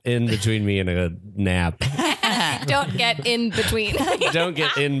get in between me and a nap. Don't get in between. Don't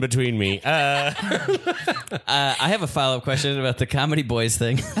get in between me. I have a follow-up question about the Comedy Boys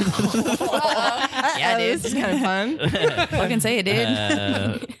thing. Yeah, This is kind of fun. Fucking say it,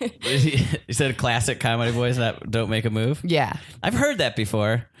 dude. You said classic Comedy Boys that don't make a move. Yeah. I've heard that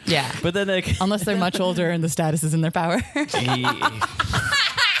before, Yeah. but then like, Unless they're much older and the status is in their power.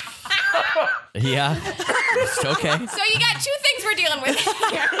 yeah, okay, So you got two things we're dealing with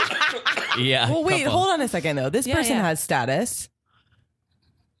here. yeah. Well, wait, couple. hold on a second, though. This person yeah. has status.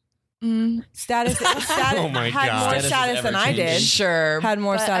 Status Oh my had God. more Status is status than I ever-changing. did. Sure. Had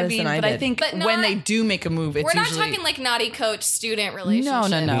more but status than I But I did. think But when not- they do make a move, it's We're not usually talking like naughty coach student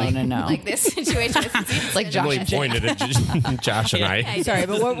relationship. No. Like this situation. like Josh Emily and Jay. pointed at Josh and I. Sorry,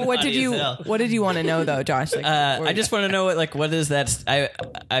 but what did you Naughty as hell. what did you want to know though, Josh? Like, I just want to know what is that?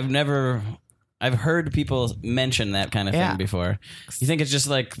 I've heard people mention that kind of thing Yeah. before. You think it's just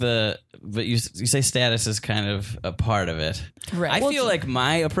like but you say status is kind of a part of it. Right. I Well, feel like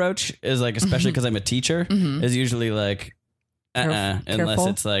my approach is like, especially because I'm a teacher, is usually like, unless Careful.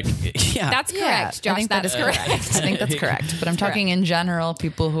 it's like, yeah. That's correct, Josh. I think that is correct. I think that's correct. But I'm talking in general,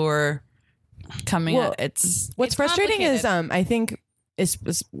 people who are coming Well, at it's what's It's frustrating is complicated. I think is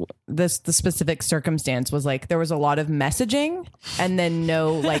the specific circumstance was like there was a lot of messaging and then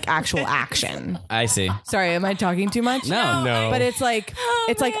no like actual action. I see. Sorry, am I talking too much? No. But it's like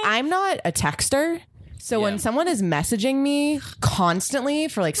I'm not a texter. So Yeah. when someone is messaging me constantly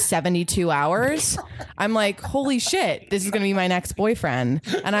for like 72 hours, I'm like, holy shit, this is going to be my next boyfriend.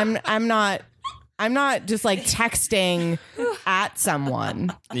 And I'm not just like texting at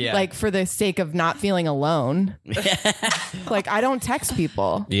someone Yeah. like for the sake of not feeling alone. Like I don't text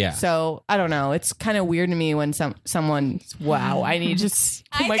people. Yeah. So I don't know. It's kind of weird to me when someone's wow, I need to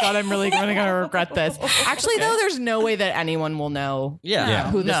oh my God, I'm really gonna regret this. Actually though, there's no way that anyone will know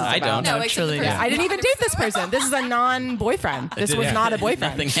Yeah. who this is I about. don't. No, except the person. I didn't even date this person. This is a non-boyfriend. This was not a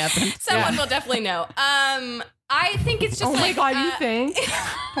boyfriend. Nothing happened. Someone will definitely know. I think it's just Oh my like, God, you think?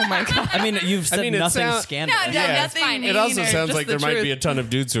 Oh my God. I mean, you've said mean, it nothing sound- scandalous. No, that's fine. It also sounds just like the there might truth. be a ton of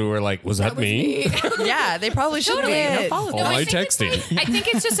dudes who are like, was that me? yeah, they probably should be. Totally. No, follow All them. my I think it's texting. I think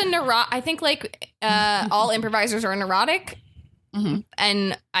it's just I think like all improvisers are neurotic.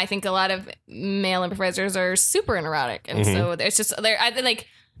 And I think a lot of male improvisers are super neurotic. And so there's just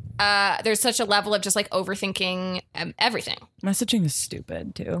there's such a level of just like overthinking everything. Messaging is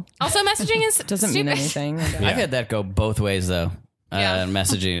stupid too. Also, messaging is Doesn't mean stupid. anything. I've had that go both ways though. Yeah.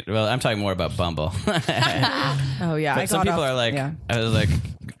 Messaging. Well, I'm talking more about Bumble. Oh yeah. But some people are like, yeah. I was like,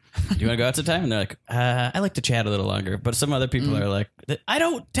 do you want to go out sometime? And they're like, I like to chat a little longer. But some other people are like, I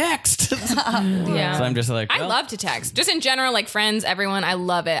don't text. Yeah. So I'm just like, I well, love to text. Just in general, like friends, everyone, I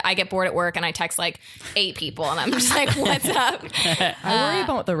love it. I get bored at work and I text like 8 people and I'm just like, what's up? I worry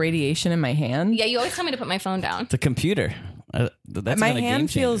about the radiation in my hand. Yeah, you always tell me to put my phone down. the computer. That's My been a game hand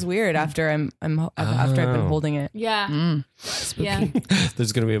changer. feels weird after after I've been holding it. Yeah. Yeah.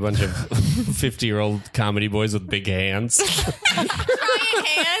 There's going to be a bunch of 50-year-old comedy boys with big hands. Giant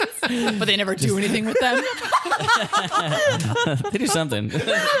hands. But they never do anything with them. They do something.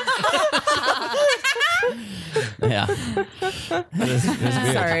 Yeah.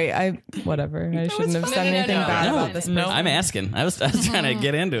 Sorry, whatever. I shouldn't have said anything bad No, about this. no. I'm asking. I was trying to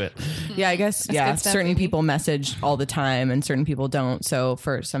get into it. Yeah, I guess. good stuff, Certain baby. people message all the time, and certain people don't. So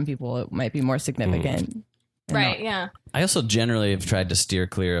for some people, it might be more significant. Right. Yeah. I also generally have tried to steer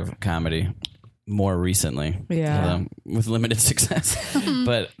clear of comedy more recently. Yeah. With limited success.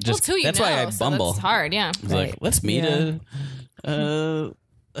 But just Well, it's who you that's know, why I so bumble. that's hard. Yeah. It's like, let's meet a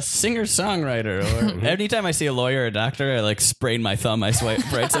singer-songwriter. Or anytime I see a lawyer or a doctor, I like sprain my thumb. I swipe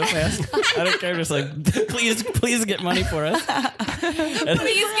right so fast. I don't care. Just like, please get money for us.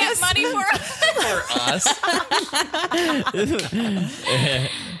 Please get money for us.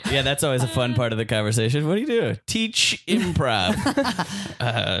 Yeah, that's always a fun part of the conversation. What do you do? Teach improv.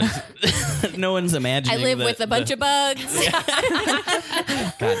 No one's I imagining. live with a bunch of bugs.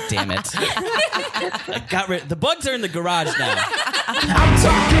 God damn it! I got rid. The bugs are in the garage now.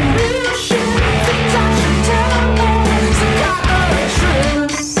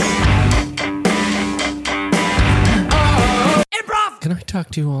 Improv! Can I talk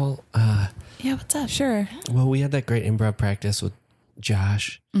to you all? Yeah, what's up? Sure. Well, we had that great improv practice with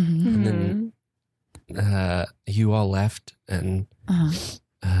Josh. And then you all left, and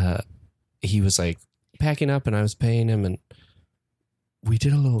he was like packing up, and I was paying him, and we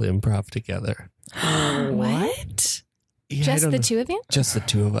did a little improv together. What? Yeah, I Just don't the know. two of you? Just the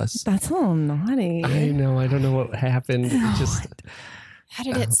two of us. That's a little naughty. I know. I don't know what happened. It just How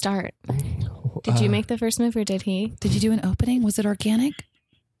did it start? Did you make the first move or did he? Did you do an opening? Was it organic?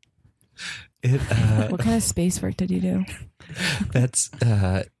 What kind of space work did you do? that's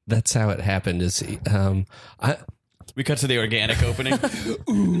how it happened. Is We cut to the organic opening.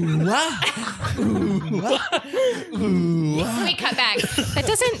 Wait, cut back. That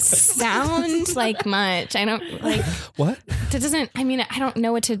doesn't sound like much. I don't like what? that doesn't I mean I don't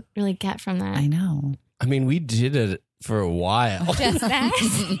know what to really get from that. I know. I mean, we did it for a while. Just that.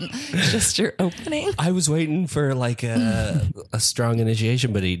 Just your opening. I was waiting for like a strong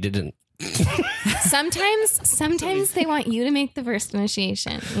initiation, but he didn't. Sometimes they want you to make the first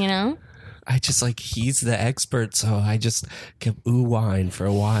initiation, you know? I just like, he's the expert, so I just kept ooh-wine for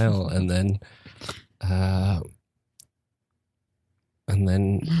a while, and then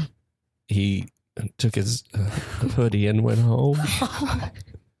he took his hoodie and went home.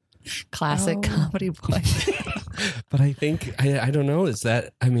 Classic comedy boy. But I think I don't know. Is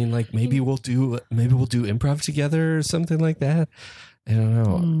that, I mean, like maybe we'll do improv together or something like that. I don't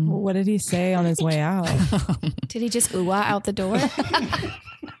know. What did he say on his way out? Did he just ooh-ah out the door?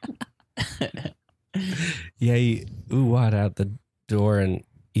 Yeah, he ooh-wah'd out the door, and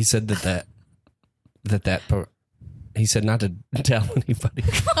he said he said not to tell anybody.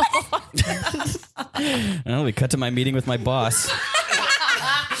 Well, we cut to my meeting with my boss.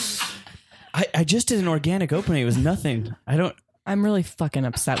 I just did an organic opening. It was nothing. I'm really fucking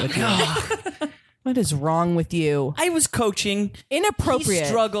upset with you. What is wrong with you? I was coaching. Inappropriate. He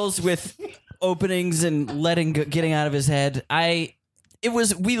struggles with openings and getting out of his head.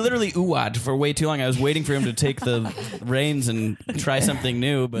 We literally ooh-ah'd for way too long. I was waiting for him to take the reins and try something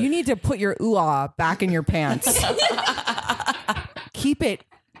new. But You need to put your ooh-ah back in your pants. Keep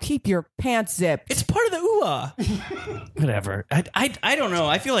your pants zipped. it's part of the ooh-ah. Whatever. I don't know.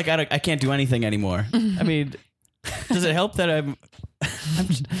 I feel like I can't do anything anymore. I mean, does it help that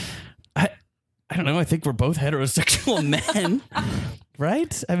I don't know. I think we're both heterosexual men,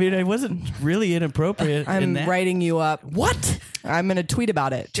 right? I mean, I wasn't really inappropriate. I'm writing you up. What? I'm going to tweet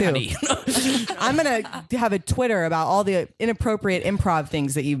about it, too. Johnny. I'm going to have a Twitter about all the inappropriate improv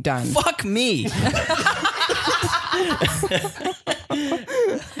things that you've done. Fuck me.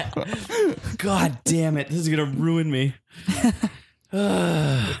 God damn it. This is going to ruin me.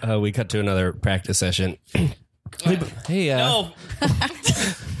 We cut to another practice session. Hey, No.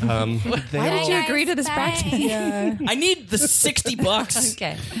 Why did you agree to this practice? I need the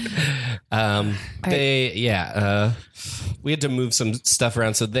 $60. Okay. We had to move some stuff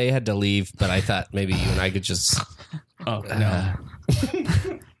around, so they had to leave, but I thought maybe you and I could just... Oh, no.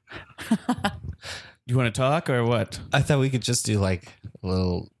 You want to talk or what? I thought we could just do like a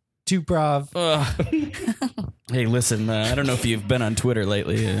little improv. Hey, listen, I don't know if you've been on Twitter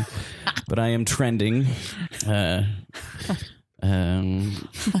lately, but I am trending. Pervy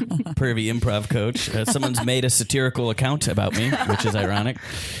improv coach. Someone's made a satirical account about me, which is ironic.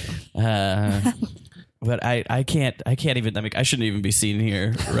 But I can't even. I mean, I shouldn't even be seen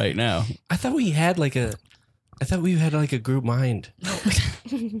here right now. I thought we had like a group mind.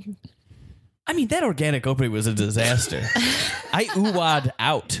 I mean, that organic opening was a disaster. I ooh-wah'd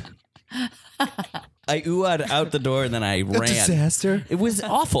out. I ooh-wah'd out the door and then I ran. Disaster. It was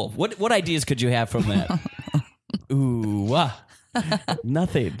awful. What ideas could you have from that? Ooh-wah.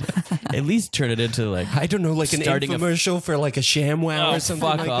 Nothing. At least turn it into like, I don't know, like an starting infomercial for like a ShamWow or something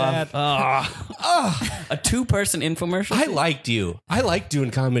fuck like off. that. A 2-person infomercial? I liked you. I liked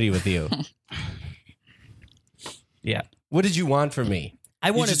doing comedy with you. Yeah. What did you want from me?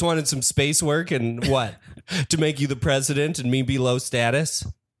 You just wanted some space work and what? To make you the president and me be low status?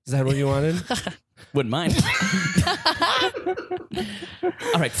 Is that what you wanted? Wouldn't mind.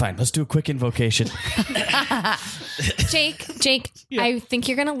 All right, fine. Let's do a quick invocation. Jake, I think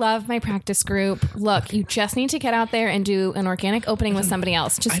you're going to love my practice group. Look, you just need to get out there and do an organic opening with somebody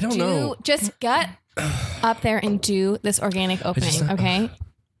else. I don't know. Just get up there and do this organic opening, okay?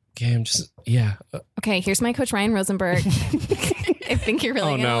 Okay, I'm just, yeah. Okay, here's my coach, Ryan Rosenberg. I think you're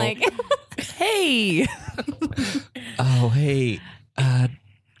really going to like it. Hey. Oh, hey. I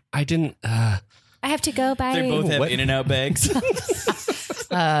didn't, I have to go by. They both have What? In-N-Out bags.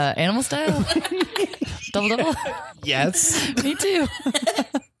 Animal style? Double? yes. Me too.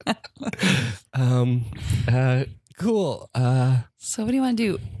 Cool. So what do you want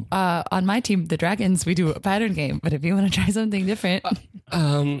to do? On my team, the Dragons, we do a pattern game. But if you want to try something different.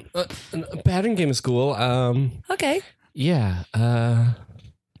 Pattern game is cool. Okay. Yeah.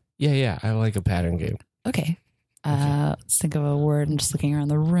 Yeah. I like a pattern game. Okay. Let's think of a word. I'm just looking around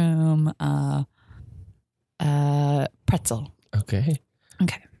the room. Pretzel. Okay.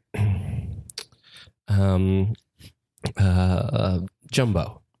 Okay.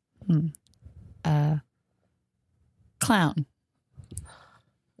 Jumbo. Clown.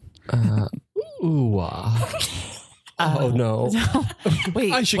 Ooh. Oh no.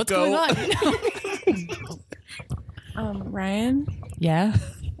 Wait, I should what's go. going on? Ryan, Yeah.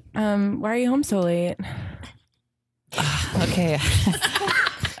 why are you home so late? Okay.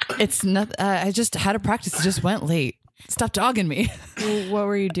 It's not. I just had a practice. It just went late. Stop dogging me. What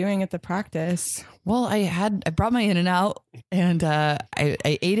were you doing at the practice? Well, I brought my In-N-Out and I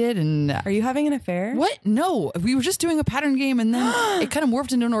ate it. And Are you having an affair? what? No, we were just doing a pattern game, and then it kind of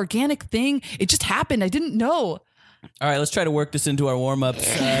morphed into an organic thing. It just happened. I didn't know. All right, let's try to work this into our warm-ups.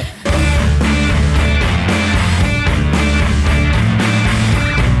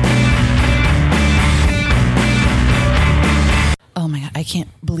 Oh my God, I can't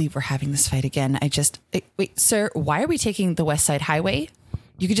believe we're having this fight again. Wait, sir, why are we taking the West Side Highway?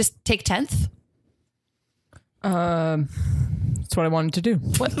 You could just take 10th? That's what I wanted to do.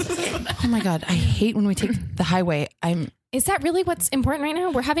 What? Oh my God, I hate when we take the highway. Is that really what's important right now?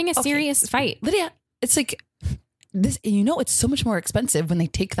 We're having a serious fight. Lydia, it's like this, it's so much more expensive when they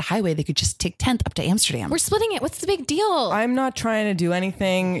take the highway. They could just take 10th up to Amsterdam. We're splitting it. What's the big deal? I'm not trying to do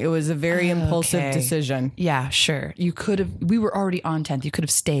anything. It was a very impulsive decision. Yeah, sure. You could have, we were already on 10th. You could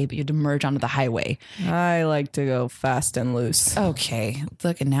have stayed, but you had to merge onto the highway. I like to go fast and loose. Okay.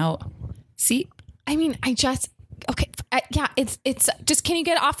 Look, and now, see? I mean, okay. Yeah, it's just, can you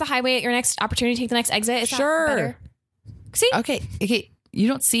get off the highway at your next opportunity? Take the next exit? Is Sure. that better? See? Okay. You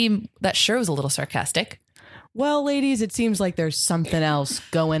don't seem, that sure was a little sarcastic. Well, ladies, it seems like there's something else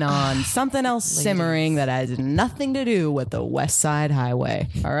going on, something else simmering that has nothing to do with the West Side Highway.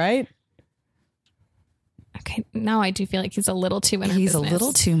 All right? Okay, now I do feel like he's a little too in our He's business. a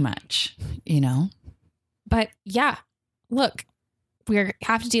little too much, But yeah, look, we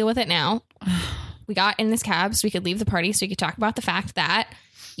have to deal with it now. We got in this cab so we could leave the party so we could talk about the fact that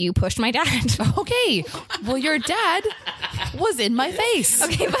you pushed my dad. Okay. Well, your dad was in my face.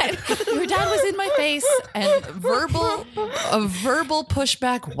 Okay, but Your dad was in my face, and a verbal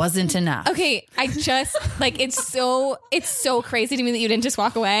pushback wasn't enough. okay, I just it's so crazy to me that you didn't just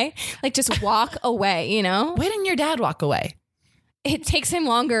walk away. Like, just walk away, Why didn't your dad walk away? It takes him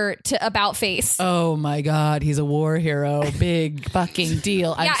longer to about face. Oh my God, he's a war hero. Big fucking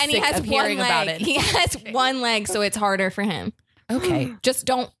deal. I'm yeah, and he sick has of one hearing leg. about it. He has one leg, so it's harder for him. Okay. Just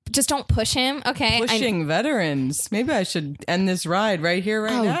don't push him. Okay. Pushing veterans. Maybe I should end this ride right here,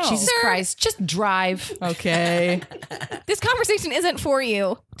 right now. Jesus Sir. Christ. Just drive. Okay. This conversation isn't for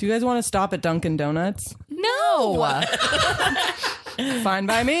you. Do you guys want to stop at Dunkin' Donuts? No. Fine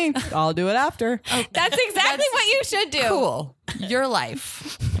by me. I'll do it after. That's exactly what you should do. Cool. Your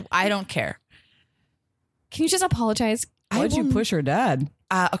life. I don't care. Can you just apologize? Why'd you push her dad?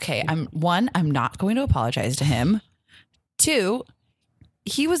 Okay. I'm not going to apologize to him. 2,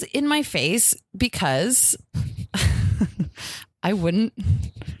 he was in my face because I wouldn't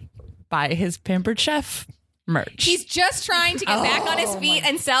buy his Pampered Chef merch. He's just trying to get back on his feet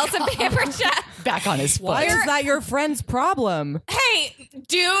and sell some Pampered Chef. back on his foot. Why is that your friend's problem? Hey,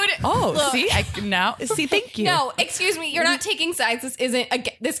 dude. Oh, look. see, thank you. No, excuse me. You're not taking sides. This isn't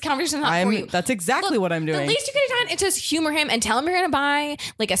this conversation is not for you. That's exactly Look, what I'm The doing. least you could have done is just humor him and tell him you're going to buy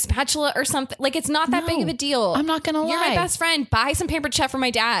like a spatula or something. Like, it's not that No, big of a deal. I'm not gonna You're lie. my best friend. Buy some Pampered Chef for my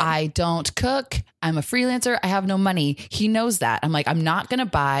dad. I don't cook. I'm a freelancer. I have no money. He knows that. I'm like, I'm not going to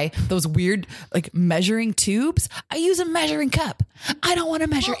buy those weird like measuring tubes. I use a measuring cup. I don't want to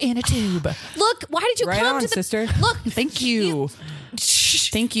measure in a tube. Look, why did you Right come on, to the sister. Look, Thank you.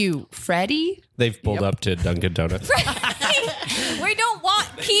 Thank you, Freddie. They've pulled up to Dunkin' Donuts. we don't want.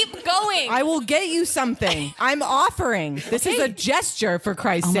 Keep going. I will get you something. I'm offering. This is a gesture, for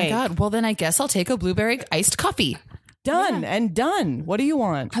Christ's Oh my sake. God. Well, then I guess I'll take a blueberry iced coffee. Done and done. What do you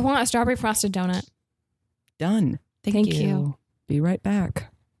want? I want a strawberry frosted donut. Done. Thank you. Be right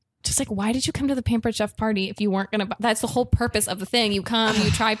back. Just like, why did you come to the Pampered Chef party if you weren't going to? That's the whole purpose of the thing. You come, you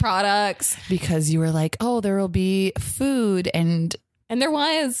try products. Because you were like, oh, there will be food. And And there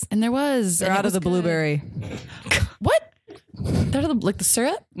was. there was. They're and it out of was the good. blueberry. What? They're out of the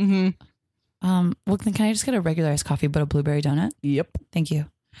syrup? Mm-hmm. Well, then can I just get a regular iced coffee, but a blueberry donut? Yep. Thank you.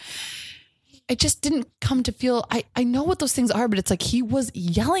 I just didn't come to feel, I know what those things are, but it's like he was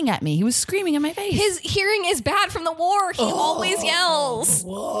yelling at me. He was screaming in my face. His hearing is bad from the war. He always yells.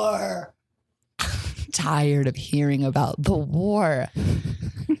 Tired of hearing about the war.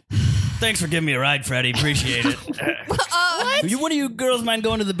 Thanks for giving me a ride, Freddie. Appreciate it. One of you girls mind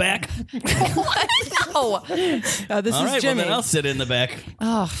going to the back? Oh, This All is right, Jimmy. well, then I'll sit in the back.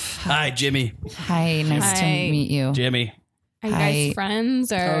 oh. Hi, Jimmy. Hi, nice to Hi. meet you. Jimmy. Are you Hi. guys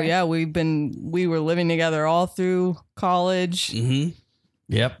friends? Or Oh yeah, we were living together all through college. Mm-hmm.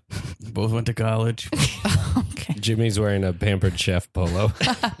 Yep. Both went to college. Okay. Jimmy's wearing a Pampered Chef polo.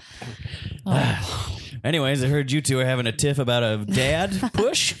 Anyways, I heard you two are having a tiff about a dad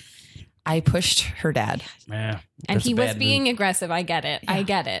push. I pushed her dad. Yeah. And that's he a was bad being move. aggressive. I get it. I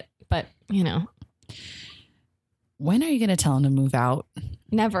get it. But, you know, When are you going to tell him to move out?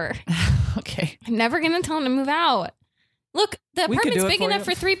 never. Okay. I'm never going to tell him to move out. Look, the We could do apartment's it big for enough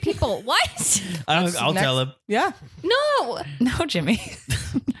you. for 3 people. What? I'll tell him. Yeah. No. No, Jimmy.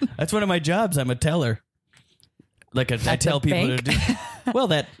 That's one of my jobs. I'm a teller. Like I tell the people bank? to do. Well,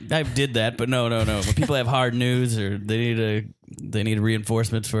 that I did that, but no. When people have hard news or they need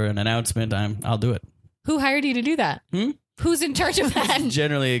reinforcements for an announcement, I'll do it. Who hired you to do that? Who's in charge of that?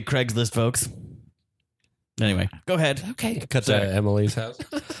 Generally, Craigslist folks. Anyway, go ahead. Okay. Cut to Emily's house.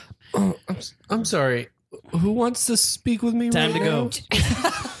 Oh, I'm sorry. Who wants to speak with me? Time right to now?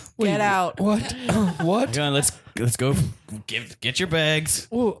 go. Get out. What? What? Come on, let's go. Get your bags.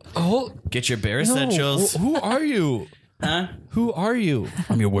 Oh, Get your bare no. essentials. Who are you? Huh? Who are you?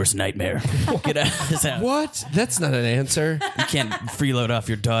 I'm your worst nightmare. Get out of this house. What? That's not an answer. You can't freeload off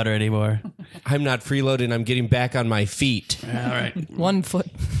your daughter anymore. I'm not freeloading. I'm getting back on my feet. All right. 1 foot.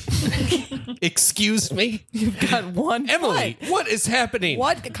 Excuse me? You've got 1 Emily, foot. what is happening?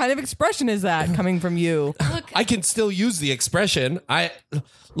 What kind of expression is that coming from you? I can still use the expression.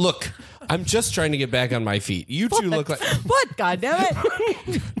 Look, I'm just trying to get back on my feet. You two look like What? God damn it.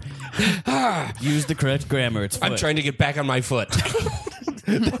 Use the correct grammar. It's I'm foot. trying to get back on my foot.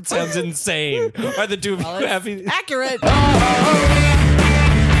 That sounds insane. Are the two of you happy? Accurate.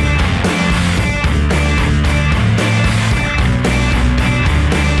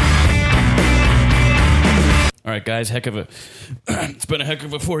 All right, guys. It's been a heck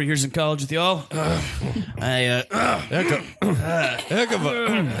of a 4 years in college with y'all. Heck of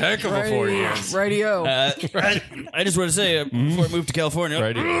a 4 years. Radio. I just want to say before I moved to California,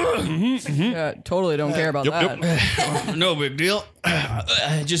 Totally don't care about that. no big deal.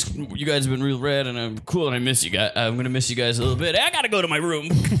 You guys have been real rad, and I'm cool, and I miss you guys. I'm gonna miss you guys a little bit. I gotta go to my room.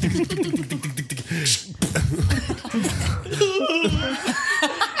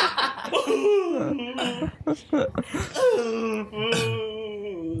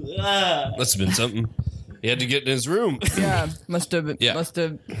 Must have been something. He had to get in his room. Yeah, must have. Yeah.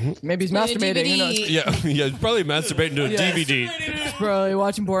 Maybe he's masturbating. Who knows? Yeah, he's probably masturbating to a DVD. He's probably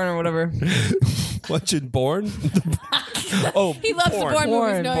watching porn or whatever. Watching Born? Oh, He loves the Bourne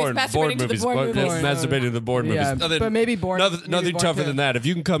movies. No, Born he's masturbating to the Bourne movies. Masturbating to the Bourne Yeah, movies. but maybe Bourne. Nothing maybe Bourne tougher too. than that. If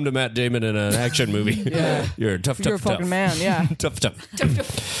you can come to Matt Damon in an action movie, Yeah. you're a tough. You're a fucking man. Yeah. Tough.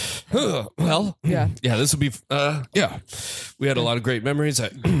 Well, Yeah. this will be. We had a lot of great memories. I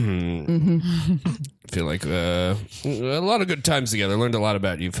feel like a lot of good times together. Learned a lot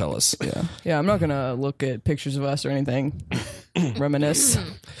about you fellas. Yeah. I'm not gonna look at pictures of us or anything. Reminisce.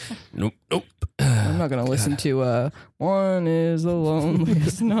 Nope. I'm not gonna listen to one is the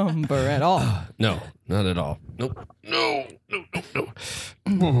loneliest number at all. No, not at all. Nope. No.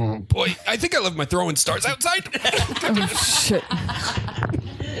 Oh, boy, I think I left my throwing stars outside. Oh shit.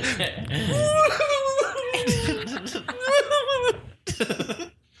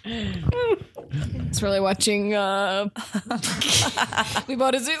 It's really watching We Bought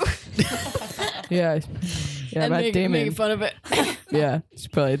a Zoo Yeah. Yeah, and Matt Damon. making fun of it. Yeah, he's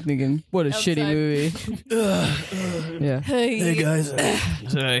probably thinking, what a shitty movie. Yeah. Hey guys,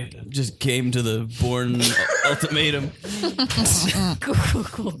 sorry, just came to the Bourne ultimatum.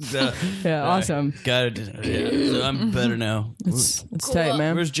 Cool. Yeah, awesome. Got it. Yeah, so I'm better now. It's tight,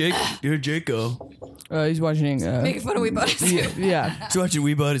 man. Where's Jake? Where'd Jake go? He's watching. Making fun of We Bought a Zoo. Yeah. He's watching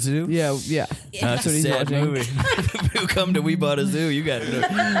We Bought a Zoo. Yeah. That's what he's sad watching. movie. If you come to We Bought a Zoo, you got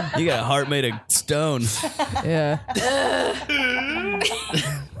a heart made of stone. Yeah.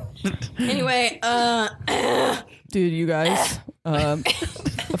 Anyway, Dude, you guys, I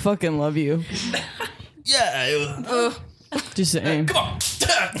fucking love you. Yeah. Just saying. Come on,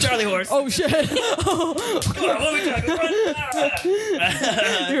 Charlie horse. Oh shit. Come on, what are we talking about?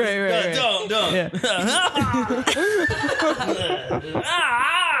 Right. Don't. Yeah.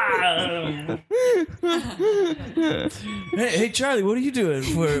 Hey, Charlie, what are you doing?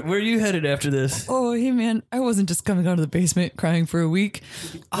 Where are you headed after this? Oh, hey man, I wasn't just coming out of the basement crying for a week.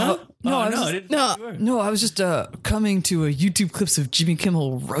 I I was just coming to a YouTube clips of Jimmy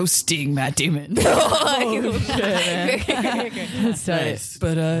Kimmel roasting Matt Damon. That's tight. Nice.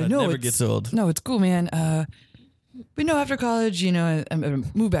 But no, never it's- gets old. No, it's cool, man. But no, after college, I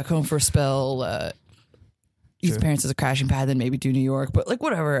moved back home for a spell. Use parents as a crashing pad, then maybe do New York. But like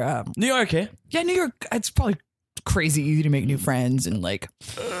whatever. New York, eh? Yeah, New York. It's probably crazy easy to make new friends and like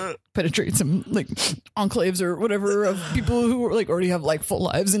penetrate some like enclaves or whatever of people who are, like already have like full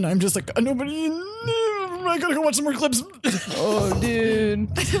lives, and I'm just like nobody. I gotta go watch some more clips. Oh, dude.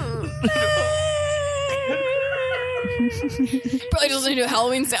 probably just listen to a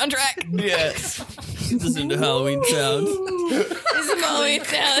Halloween soundtrack. Yeah. Listen to Halloween sounds. This is Halloween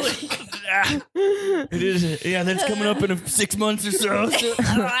sound. It is. Yeah, that's coming up in 6 months or so.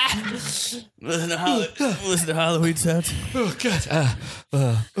 Listen to Halloween sounds. Oh God!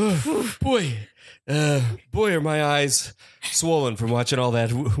 Boy, boy, are my eyes swollen from watching all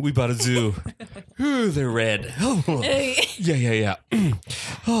that. We bought a zoo. Ooh, they're red. Oh, yeah.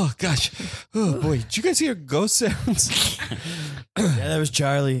 Oh gosh. Oh boy, did you guys hear ghost sounds? Yeah, that was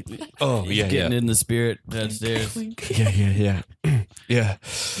Charlie. Oh yeah, Getting in the spirit downstairs. Yeah. Yeah.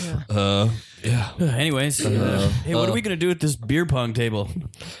 Anyways, hey, what are we gonna do at this beer pong table?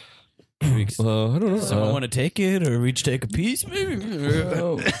 I don't know. Someone want to take it, or we each take a piece, maybe? Dude,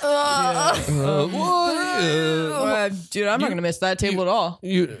 I'm not gonna miss that table at all.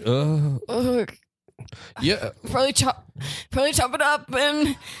 Yeah. Probably chop it up,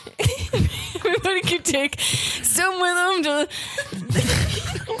 and everybody can take some with them.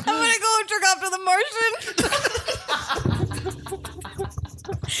 I'm gonna go jerk off to the Martian.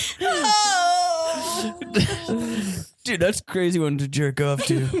 Dude, that's a crazy one to jerk off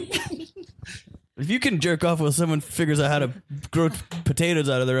to. If you can jerk off while someone figures out how to grow potatoes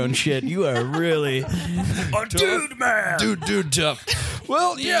out of their own shit, you are really a dude, man. Dude, tough.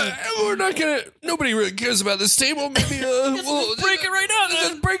 Well, yeah, we're not gonna. Nobody really cares about this table. Maybe we'll break it right now.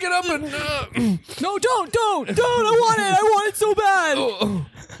 Just break it up and. No, don't! I want it so bad.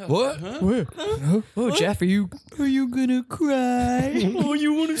 What? Oh, Jeff, are you gonna cry? Oh,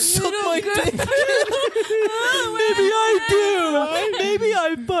 you want to suck my dick? Maybe I do. Maybe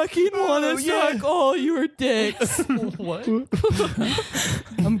I fucking want to suck all your dicks. What?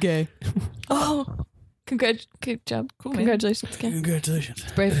 I'm gay. Oh, good job. Cool, congratulations, Ken. Congratulations.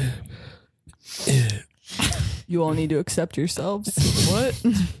 Brave. You all need to accept yourselves. What?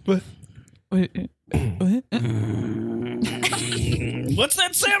 Wait. What? What's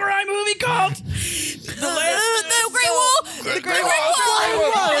that samurai movie called? The Great Wall. The Great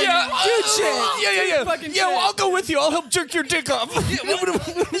Wall. Yeah. Good shit. Yeah, well, I'll go with you. I'll help jerk your dick off. Just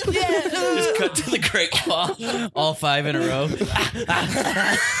cut to the Great Wall. All 5 in a row.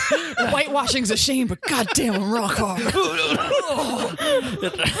 Whitewashing's a shame, but goddamn, I'm rock hard.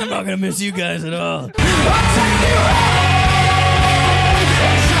 I'm not gonna miss you guys at all.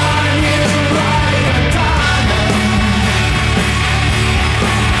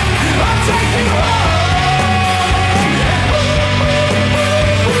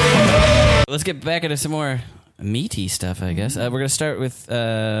 Let's get back into some more meaty stuff, I guess. We're going to start with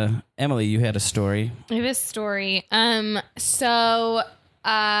Emily. You had a story. I have a story. So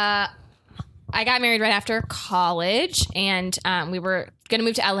I got married right after college, and we were going to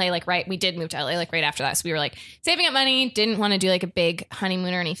move to LA, we did move to LA, right after that. So we were, saving up money, didn't want to do, a big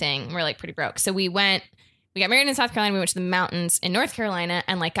honeymoon or anything. We're, pretty broke. So we got married in South Carolina. We went to the mountains in North Carolina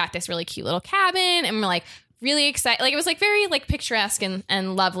and, got this really cute little cabin. And we're, really excited. It was, very, picturesque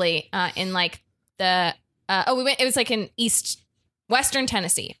and lovely in, it was, in western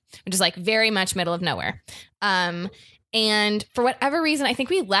Tennessee, which is, very much middle of nowhere. And for whatever reason, I think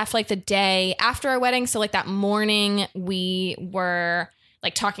we left, the day after our wedding. So, that morning we were,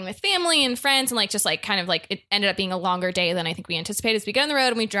 talking with family and friends and, it ended up being a longer day than I think we anticipated. So we get on the road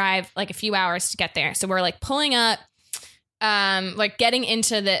and we drive, a few hours to get there. So we're, pulling up, getting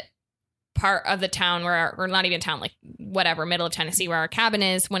into the part of the town where we're not even town, middle of Tennessee where our cabin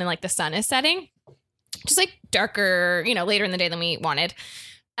is when the sun is setting, just darker, later in the day than we wanted.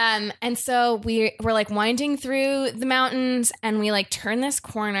 And so we're winding through the mountains and we turn this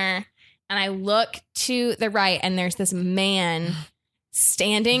corner and I look to the right and there's this man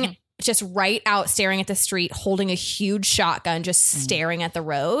standing just right out staring at the street, holding a huge shotgun, just staring at the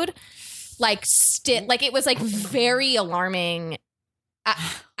road. It was very alarming.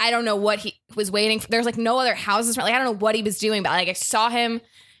 I don't know what he was waiting for. There's no other houses. I don't know what he was doing, but I saw him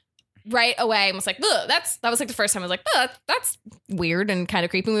right away and was ugh, that was the first time I was that's weird and kind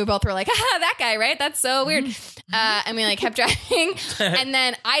of creepy. We both were that guy, right? That's so weird. And we kept driving. And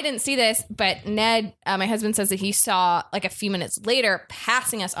then I didn't see this, but Ned, my husband, says that he saw a few minutes later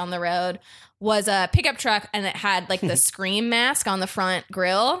passing us on the road was a pickup truck and it had the Scream mask on the front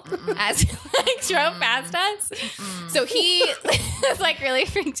grill as he drove past us. So he was really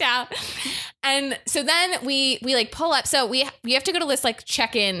freaked out. And so then we pull up. So we have to go to this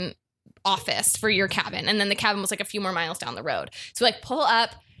check-in office for your cabin. And then the cabin was a few more miles down the road. So we pull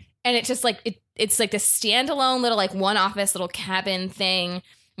up and it's just it's this standalone little one office little cabin thing.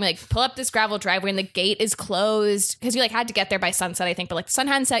 We pull up this gravel driveway and the gate is closed because we had to get there by sunset, I think, but the sun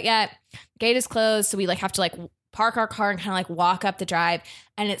hadn't set yet. The gate is closed, so we have to park our car and kind of walk up the drive.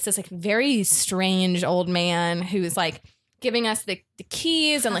 And it's this very strange old man who's giving us the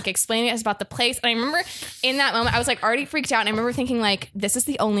keys and like explaining to us about the place. And I remember in that moment, I was like already freaked out. And I remember thinking like, this is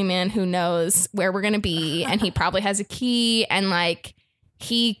the only man who knows where we're going to be. And he probably has a key. And like,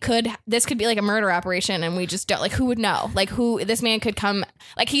 this could be like a murder operation. And we just don't, like, who would know? Like this man could come,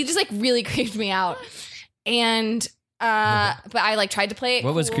 like, he just like really creeped me out. And, but I like tried to play it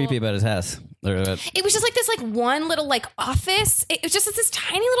What was cool. creepy about his house? It was just like this like one little like office. It was just this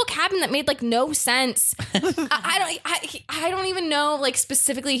tiny little cabin that made like no sense. I don't even know like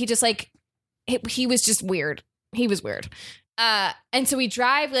specifically. He just like he was just weird. He was weird. And so we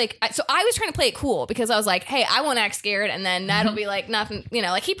drive like so I was trying to play it cool because I was like, hey, I won't act scared, and then that'll be like nothing, you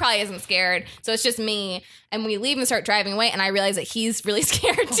know, like he probably isn't scared, so it's just me. And we leave and start driving away, and I realize that he's really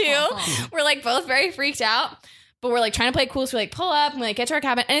scared too. We're like both very freaked out. But we're like trying to play it cool, so we like pull up and we like get to our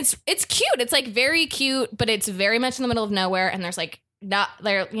cabin, and it's cute. It's like very cute, but it's very much in the middle of nowhere, and there's like not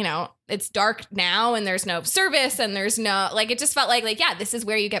there, you know, it's dark now, and there's no service, and there's no like it just felt like yeah, this is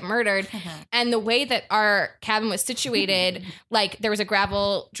where you get murdered. And the way that our cabin was situated, like there was a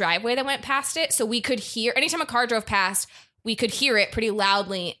gravel driveway that went past it, so we could hear anytime a car drove past, we could hear it pretty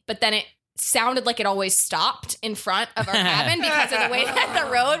loudly, but then it sounded like it always stopped in front of our cabin because of the way that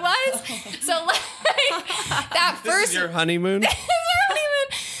the road was. So like that first This is your honeymoon?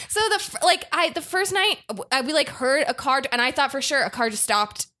 So the first night we like heard a car, and I thought for sure a car just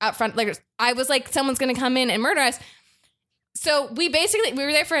stopped out front. Like I was like, someone's going to come in and murder us. So we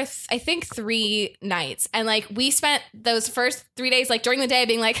were there for I think 3 nights, and like we spent those first 3 days like during the day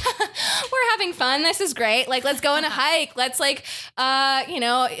being like, we're having fun, this is great, like let's go on a hike, let's like you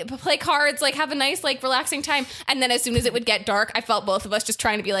know, play cards, like have a nice like relaxing time. And then as soon as it would get dark, I felt both of us just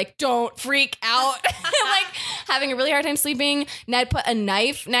trying to be like, don't freak out. Like having a really hard time sleeping. Ned put a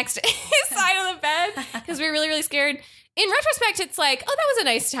knife next to his side of the bed because we were really, really scared. In retrospect, it's like, oh, that was a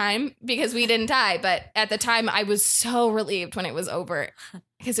nice time because we didn't die. But at the time, I was so relieved when it was over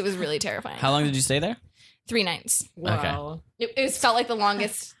because it was really terrifying. How long did you stay there? 3 nights. Wow. It felt like the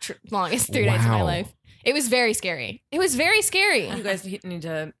longest 3 nights of my life. It was very scary. It was very scary. You guys need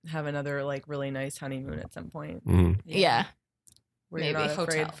to have another like really nice honeymoon at some point. Yeah. Where you're Maybe. not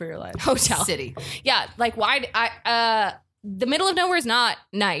afraid Hotel. for your life. Hotel. City. Yeah. Like, why? The middle of nowhere is not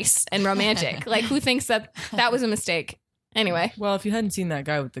nice and romantic. Like, who thinks that was a mistake? Anyway. Well, if you hadn't seen that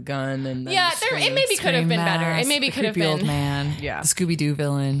guy with the gun and then Yeah, it maybe could have been better. It maybe could have Creepy old been. man. Yeah. The Scooby-Doo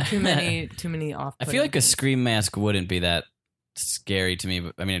villain. too many off. I feel like a scream mask wouldn't be that scary to me,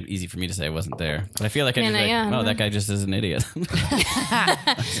 but I mean, easy for me to say I wasn't there. But I feel like that guy just is an idiot.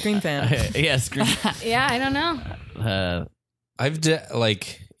 Scream fan. Yeah, scream. Yeah, I don't know.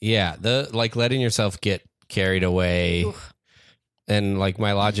 The letting yourself get carried away. Oof. And like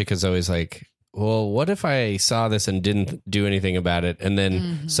my logic is always like, well, what if I saw this and didn't do anything about it? And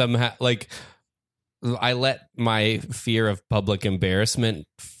then somehow, like, I let my fear of public embarrassment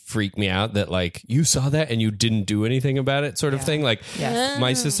freak me out that, like, you saw that and you didn't do anything about it, sort of thing. Like,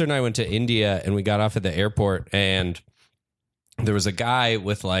 my sister and I went to India and we got off at the airport, and there was a guy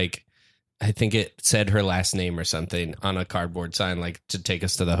with, like, I think it said her last name or something on a cardboard sign, like, to take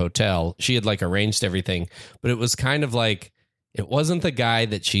us to the hotel. She had, like, arranged everything, but it was kind of like, it wasn't the guy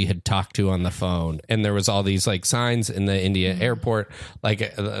that she had talked to on the phone. And there was all these like signs in the India airport,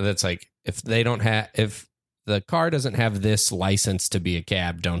 like that's like, if the car doesn't have this license to be a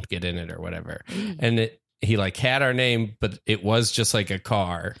cab, don't get in it or whatever. And he like had our name, but it was just like a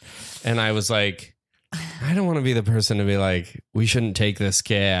car. And I was like, I don't want to be the person to be like, we shouldn't take this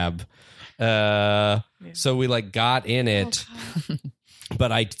cab. So we like got in it.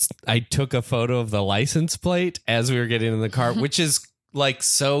 But I took a photo of the license plate as we were getting in the car, which is like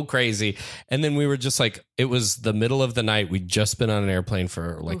so crazy. And then we were just like, it was the middle of the night. We'd just been on an airplane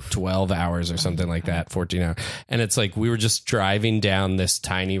for like 12 hours or something like that, 14 hours. And it's like, we were just driving down this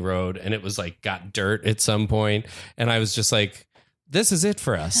tiny road, and it was like, got dirt at some point. And I was just like, this is it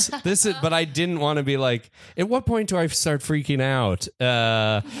for us. But I didn't want to be like, at what point do I start freaking out?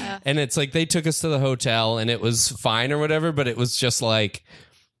 And it's like, they took us to the hotel and it was fine or whatever, but it was just like,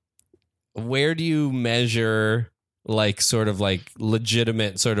 where do you measure like sort of like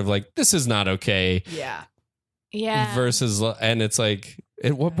legitimate sort of like, this is not okay. Yeah. Versus, and it's like,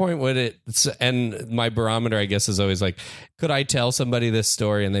 at what point would it, and my barometer, I guess, is always like, could I tell somebody this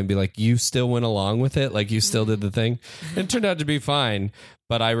story and they'd be like, you still went along with it? Like, you still did the thing? It turned out to be fine.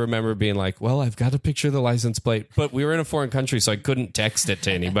 But I remember being like, well, I've got a picture of the license plate. But we were in a foreign country, so I couldn't text it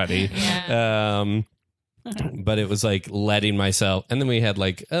to anybody. But it was like letting myself. And then we had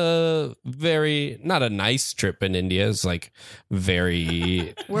like a very, not a nice trip in India. It's like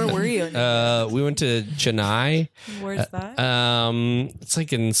very. Where were you? We went to Chennai. Where's that? It's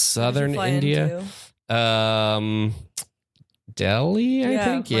like in southern India. Delhi, I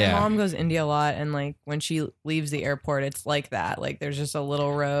think. My Yeah. mom goes to India a lot, and like when she leaves the airport, it's like that. Like there's just a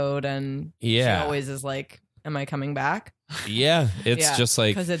little road, and she always is like, "Am I coming back?" Yeah. It's just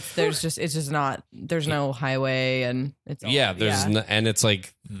like, because it's just not. There's no highway, and it's all, and it's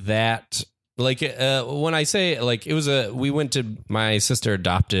like that. Like when I say like it was my sister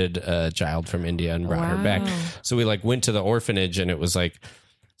adopted a child from India and brought her back. So we like went to the orphanage, and it was like,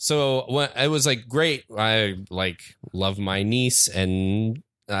 so it was like great. I like love my niece, and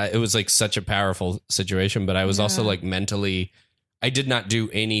it was like such a powerful situation. But I was also like mentally, I did not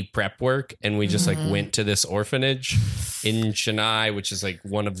do any prep work, and we just like went to this orphanage in Chennai, which is like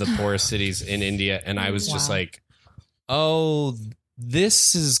one of the poorest cities in India, and I was just like, oh,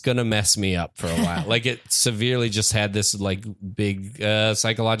 this is gonna mess me up for a while. Like it severely just had this like big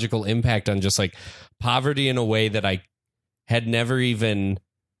psychological impact on just like poverty in a way that I had never even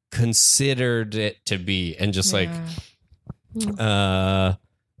considered it to be, and just like it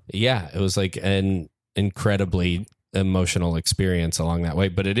was like an incredibly emotional experience along that way.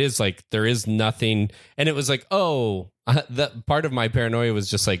 But it is like there is nothing, and it was like, that part of my paranoia was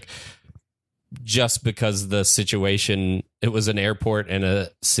just like, just because the situation, it was an airport and a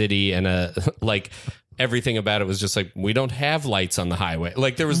city and a like everything about it was just like, we don't have lights on the highway.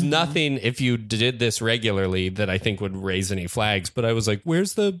 Like there was nothing, if you did this regularly, that I think would raise any flags. But I was like,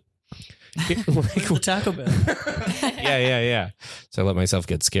 where's the the Taco Bell? yeah. So I let myself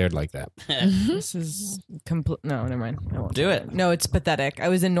get scared like that. This is complete. No, never mind. I won't Do it. No, it's pathetic. I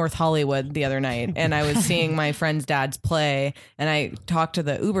was in North Hollywood the other night, and I was seeing my friend's dad's play, and I talked to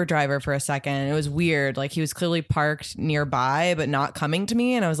the Uber driver for a second. And it was weird. Like he was clearly parked nearby, but not coming to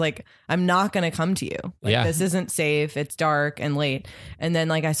me. And I was like, I'm not going to come to you. Like this isn't safe. It's dark and late. And then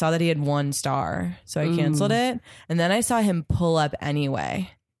like I saw that he had 1 star, so I canceled it. And then I saw him pull up anyway.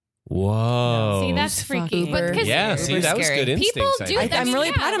 Whoa. See, that's freaky. Uber. But 'cause Yeah, see, that was good instincts. People I do think. that. I'm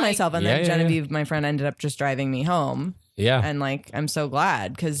really proud of myself. And then Genevieve, my friend, ended up just driving me home. Yeah. And like, I'm so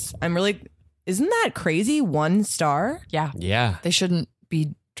glad because I'm really, isn't that crazy? 1 star? Yeah. Yeah. They shouldn't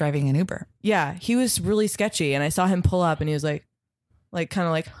be driving an Uber. Yeah. He was really sketchy. And I saw him pull up and he was like kind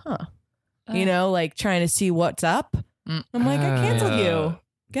of like, you know, like trying to see what's up. I'm like, I canceled you.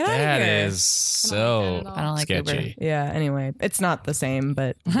 Get out of That here. is so I don't like sketchy. Yeah. Anyway, it's not the same,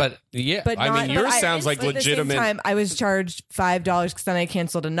 but Yeah, but I not- mean, yours but sounds like at the same legitimate. time, I was charged $5 because then I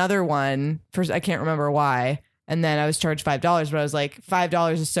canceled another one. First, I can't remember why. And then I was charged $5, but I was like,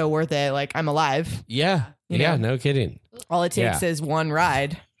 $5 is so worth it. Like I'm alive. Yeah. You Yeah, know? no kidding. All it takes is 1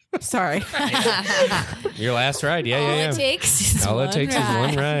 ride. Sorry. Your last ride. Yeah, all yeah, it takes is All one it takes ride.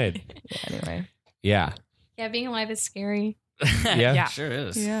 is 1 ride. Anyway. Yeah. Yeah, being alive is scary. Yeah. Sure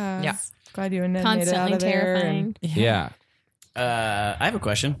is. Yeah. Yeah. Glad you and Ned made it out Constantly of there. terrifying. Yeah. I have a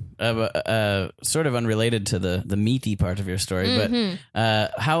question, sort of unrelated to the meaty part of your story, Mhm.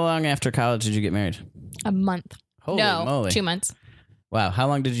 but how long after college did you get married? A month. Holy no, moly. 2 months. Wow. How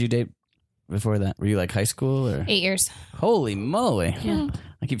long did you date before that? Were you like high school or? 8 years. Holy moly. Yeah.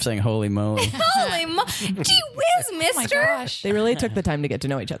 I keep saying holy moly. Holy gee whiz, mister. They really took the time to get to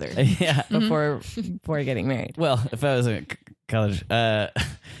know each other Yeah. before getting married. Well, if I was in college,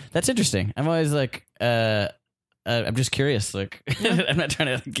 that's interesting. I'm always like, I'm just curious. Like, I'm not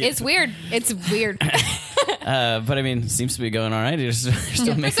trying to get. It's weird. It's weird. But I mean, seems to be going all right. You're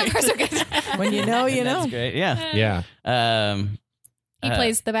still making. So far, so good. When you know, you know. That's great. Yeah. Yeah. He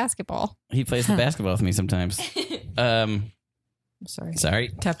plays the basketball. He plays the basketball with me sometimes. Sorry.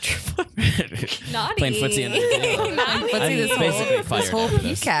 Tapped your foot. Naughty. Playing footsie in the field. Naughty. I'm this basically whole, fired this whole after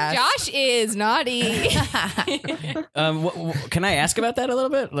this. PCAST. Josh is naughty. Can I ask about that a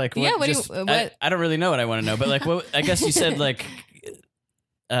little bit? Like, Yeah, what do you- just- what- I don't really know what I want to know, but like, what I guess you said like,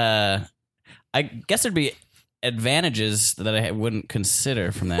 I guess there'd be advantages that I wouldn't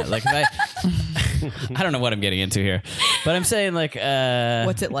consider from that. Like, if I don't know what I'm getting into here, but I'm saying like,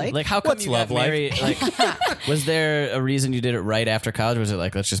 What's it like? Like, how come What's you love got like? married? Like, was there a reason you did it right after college? Was it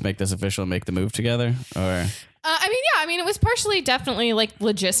like, let's just make this official and make the move together, or? I mean, it was partially definitely like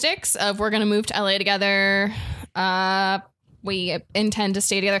logistics of we're going to move to LA together. We intend to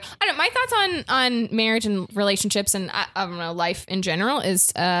stay together. I don't know. My thoughts on marriage and relationships and I don't know, life in general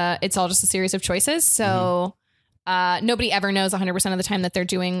is it's all just a series of choices. So nobody ever knows 100% of the time that they're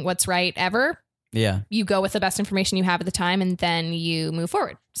doing what's right ever. Yeah. You go with the best information you have at the time and then you move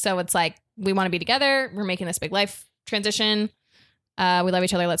forward. So it's like, we want to be together. We're making this big life transition. We love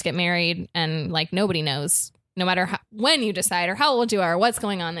each other. Let's get married. And like, nobody knows, no matter when you decide or how old you are, or what's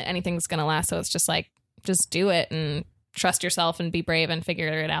going on, that anything's going to last. So it's just like, just do it and trust yourself and be brave and figure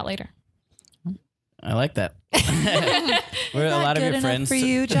it out later. I like that. We're a lot of your friends. for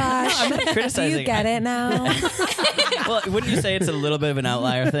you, Josh. I'm not criticizing. Do you get it now? Well, wouldn't you say it's a little bit of an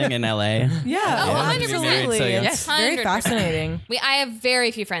outlier thing in LA? Yeah, Yeah. 100%. absolutely. So young. It's very 100%. fascinating. I have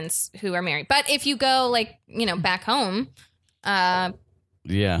very few friends who are married. But if you go like, back home,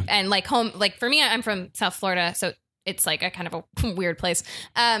 Yeah. and like home, like for me, I'm from South Florida, so it's like a kind of a weird place.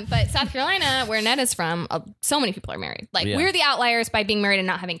 But South Carolina, where Ned is from, so many people are married. Like Yeah. we're the outliers by being married and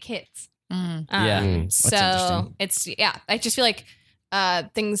not having kids. Mm. Yeah. That's So interesting. it's I just feel like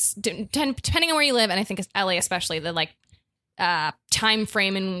things depending on where you live, and I think it's LA especially, the like time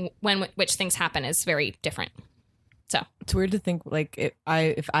frame and which things happen is very different. So It's weird to think like if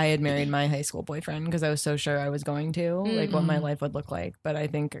I had married my high school boyfriend, because I was so sure I was going to, like what my life would look like. But I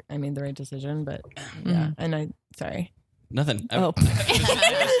think I made the right decision. But yeah, and sorry. Nothing. Oh.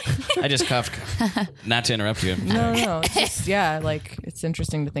 I just coughed. Not to interrupt you. No. It's just, like it's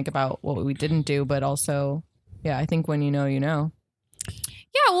interesting to think about what we didn't do, but also, I think when you know, you know.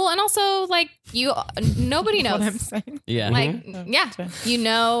 yeah, well, and also like nobody knows. What I'm saying. Yeah. Like,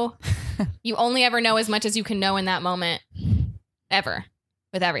 you only ever know as much as you can know in that moment, ever,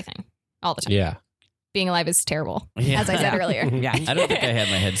 with everything, all the time. Yeah. Being alive is terrible, Yeah. as I said earlier. Yeah. I don't think I had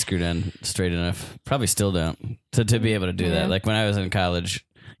my head screwed on straight enough. Probably still don't to be able to do that. Like when I was in college,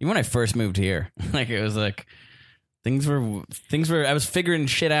 even when I first moved here, like it was like things were. I was figuring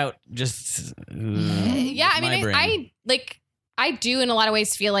shit out. Just Yeah, I mean, I do in a lot of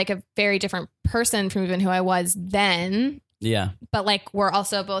ways feel like a very different person from even who I was then. Yeah. But like we're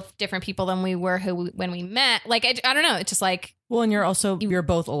also both different people than we were when we met. Like I don't know. It's just like Well, and you're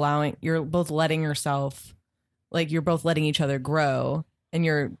both letting yourself, like you're both letting each other grow, and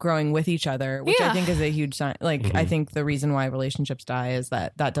you're growing with each other, which I think is a huge sign. Like I think the reason why relationships die is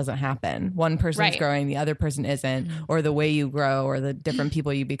that doesn't happen. One person's Right. growing, the other person isn't, or the way you grow or the different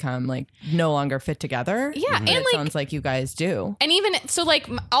people you become like no longer fit together. Yeah, And and it like sounds like you guys do. and even so like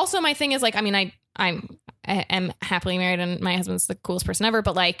also my thing is like I mean I am happily married and my husband's the coolest person ever,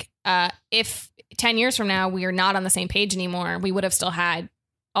 but like if 10 years from now we are not on the same page anymore, we would have still had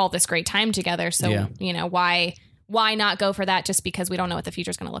all this great time together. So Yeah. why not go for that just because we don't know what the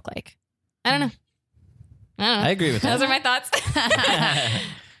future is going to look like? I don't know. I agree with that. Those are my thoughts. I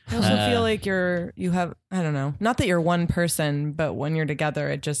also feel like you have, I don't know, not that you're one person, but when you're together,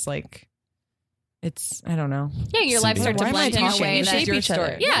 it just like, it's, I don't know. Yeah, your lives start to Why am I blend in a talking? way You that shape each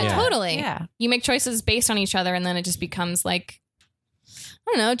other. Yeah, Yeah. totally. Yeah. You make choices based on each other, and then it just becomes like,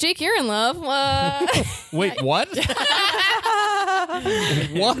 I don't know, Jake, you're in love. Wait, what?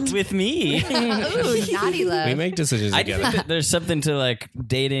 What? With me. Ooh, naughty love. We make decisions I together. think that there's something to like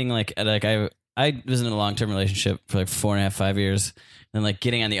dating, like I was in a long term relationship for like 4.5, 5 years, and like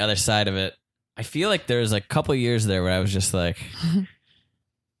getting on the other side of it. I feel like there was a couple years there where I was just like,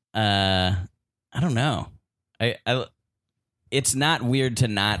 I don't know. It's not weird to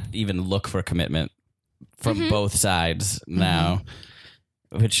not even look for commitment from both sides now,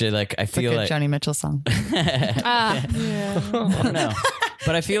 which like I It's a feel good like Joni Mitchell song. I don't know.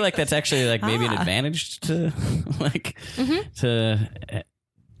 But I feel like that's actually like maybe an advantage to like to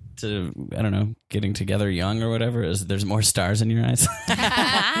I don't know, getting together young or whatever, is there's more stars in your eyes.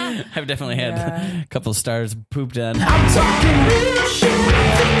 I've definitely had a couple stars pooped on.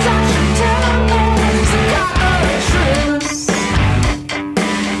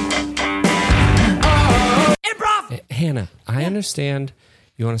 Hannah, I understand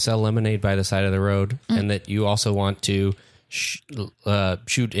you want to sell lemonade by the side of the road and that you also want to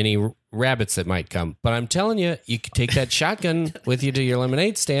shoot any rabbits that might come. But I'm telling you, you could take that shotgun with you to your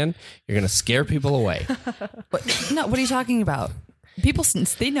lemonade stand. You're going to scare people away. No, what are you talking about? People,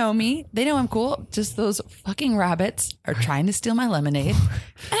 since they know me, they know I'm cool. Just those fucking rabbits are trying to steal my lemonade, and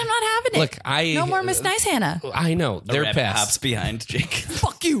I'm not having it. Look, no more Miss Nice Hannah. I know. The They're rabbit hops pests. behind Jake.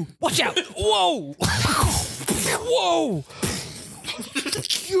 Fuck you. Watch out. Whoa. Whoa.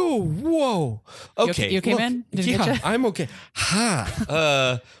 Whoa. Okay. You okay, man? Did you yeah, get you? I'm okay.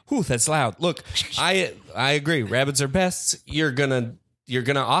 Ha. That's loud. Look, I agree. Rabbits are pests. You're gonna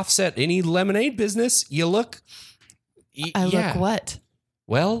offset any lemonade business. You look. I look what?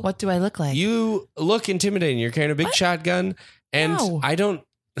 Well, What do I look like? you look intimidating. You're carrying a big shotgun, and No. I don't.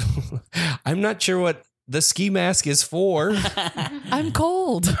 I'm not sure what the ski mask is for. I'm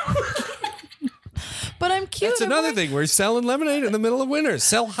cold. But I'm cute. That's another thing. We're selling lemonade in the middle of winter.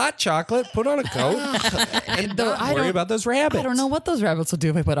 Sell hot chocolate, put on a coat, and Though not I worry don't- about those rabbits. I don't know what those rabbits will do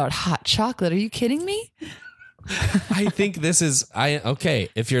if I put out hot chocolate. Are you kidding me? I think this is okay.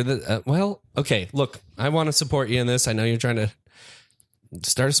 If you're the okay. Look, I want to support you in this. I know you're trying to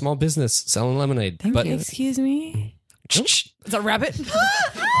start a small business selling lemonade, but Excuse me? Is that a rabbit?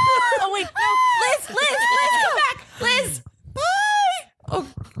 Oh wait, no, Liz, come back. Liz, bye. Oh,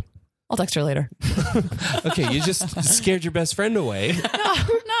 I'll text her later. Okay, you just scared your best friend away.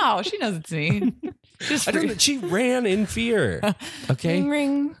 No, she knows it's me. I don't know. She ran in fear. Okay. Ring,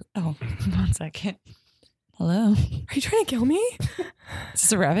 ring. Oh, 1 second. Hello. Are you trying to kill me? Is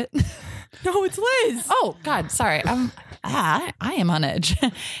this a rabbit? No, it's Liz. Oh God, sorry. I am on edge.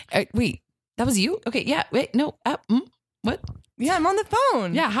 Wait, that was you? Okay, yeah. Wait, no. What? Yeah, I'm on the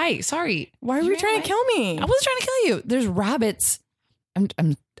phone. Yeah. Hi. Sorry. Why were you trying to kill me? I wasn't trying to kill you. There's rabbits.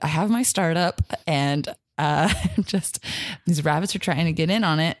 I have my startup, and just these rabbits are trying to get in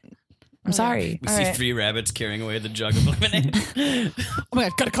on it. I'm sorry. We see 3 rabbits carrying away the jug of lemonade. Oh my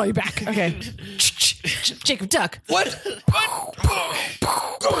God, gotta call you back. Okay. Jacob, duck. What?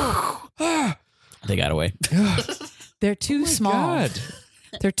 They got away. They're too small. God.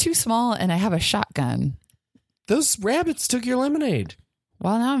 They're too small, and I have a shotgun. Those rabbits took your lemonade.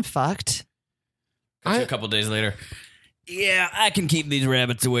 Well, now I'm fucked. A couple days later. Yeah, I can keep these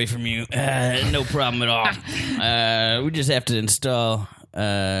rabbits away from you. No problem at all. We just have to install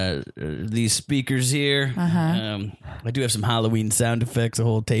these speakers here. I do have some Halloween sound effects, a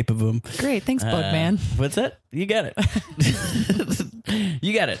whole tape of them. Great. Thanks, Bugman. What's that? You got it.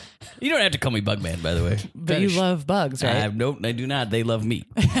 You got it. You don't have to call me Bugman, by the way. But you love bugs, right? Nope, I do not. They love me.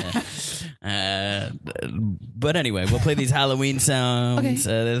 But anyway, we'll play these Halloween sounds.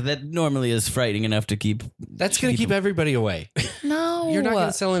 That normally is frightening enough to keep. That's going to keep everybody away. No. You're not going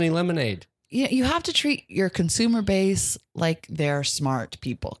to sell any lemonade. You have to treat your consumer base like they're smart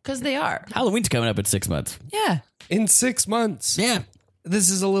people, because they are. Halloween's coming up in 6 months. Yeah. In 6 months. Yeah. This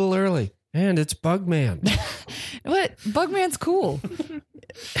is a little early. And it's Bugman. What? Bugman's cool.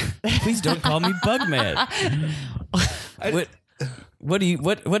 Please don't call me Bugman.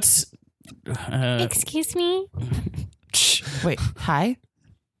 What's Excuse me. Wait. Hi.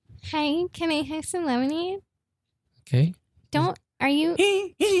 Hi, can I have some lemonade? Okay. Are you?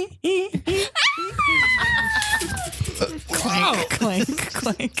 Clank,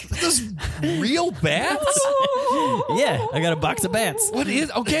 clank. Those real bats? Yeah, I got a box of bats. What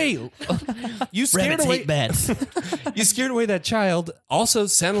is okay? You scared Rabbits away hate bats. You scared away that child. Also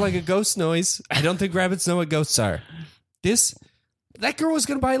sounded like a ghost noise. I don't think rabbits know what ghosts are. That girl was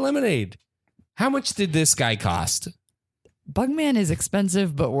going to buy lemonade. How much did this guy cost? Bugman is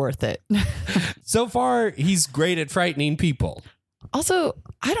expensive, but worth it. So far, he's great at frightening people. Also,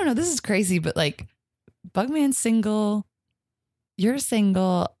 I don't know. This is crazy, but like, Bugman's single. You're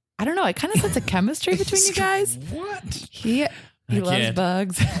single. I don't know. I kind of sense a chemistry between you guys. What? He loves can't.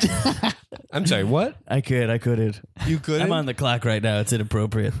 bugs. I'm sorry, what? I couldn't. You couldn't? I'm on the clock right now. It's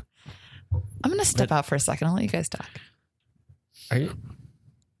inappropriate. I'm gonna step out for a second. I'll let you guys talk. Are you?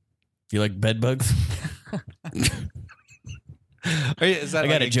 You like bed bugs? Is that I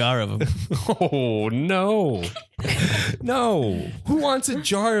got a jar of them. Oh, no. No. Who wants a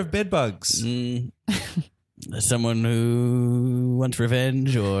jar of bed bugs? Someone who wants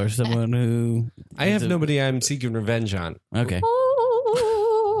revenge or someone who... I have nobody I'm seeking revenge on. Okay.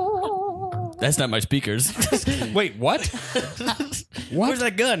 That's not my speakers. Wait, what? Where's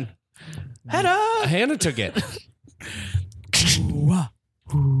that gun? Hannah took it.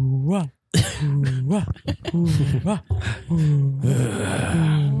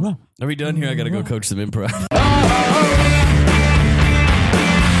 Are we done here? I gotta go coach some improv.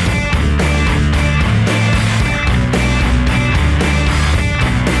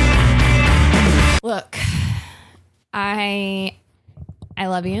 Look, I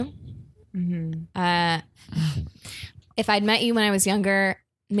love you. If I'd met you when I was younger,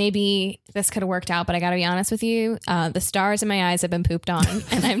 maybe this could have worked out, but I gotta be honest with you. The stars in my eyes have been pooped on,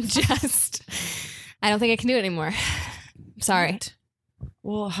 and I don't think I can do it anymore. Sorry.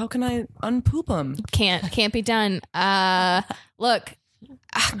 Well, how can I unpoop them? Can't be done. Look,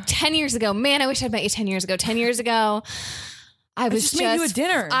 10 years ago, man, I wish I'd met you 10 years ago. 10 years ago, I was just made you a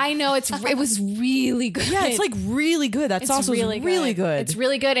dinner. I know it was really good. Yeah, it's like really good. That's also really good. It's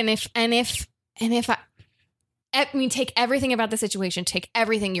really good. And if I mean, take everything about the situation, take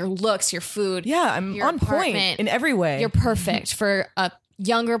everything, your looks, your food. Yeah, I'm your on point apartment. in every way. You're perfect for a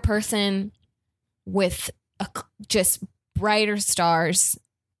younger person with just brighter stars.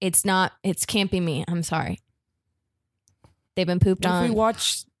 It can't be me. I'm sorry. They've been pooped What on. if we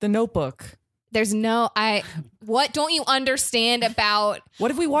watch The Notebook? What don't you understand about?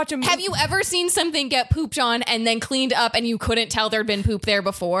 What if we watch a movie? Have you ever seen something get pooped on and then cleaned up and you couldn't tell there'd been poop there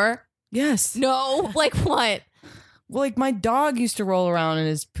before? Yes. No, like what? Well, like my dog used to roll around in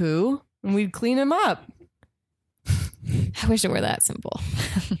his poo and we'd clean him up. I wish it were that simple.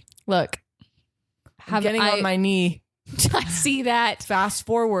 Look, I'm getting on my knee. I see that. Fast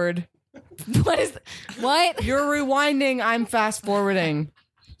forward. What? You're rewinding. I'm fast forwarding.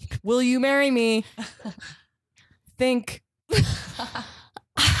 Will you marry me? Think. No,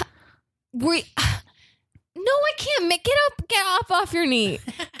 I can't. Get up off your knee.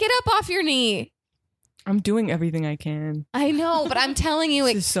 Get up off your knee. I'm doing everything I can. I know, but I'm telling you,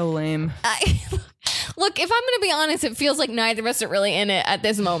 This is so lame. look, if I'm going to be honest, it feels like neither of us are really in it at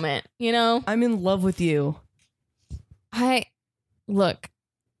this moment, you know? I'm in love with you. I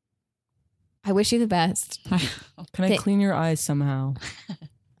wish you the best. Can I clean your eyes somehow?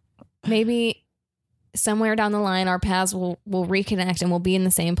 Maybe somewhere down the line, our paths will reconnect and we'll be in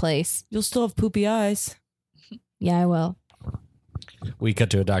the same place. You'll still have poopy eyes. Yeah, I will. We cut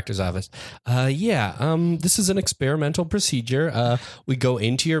to a doctor's office. This is an experimental procedure. We go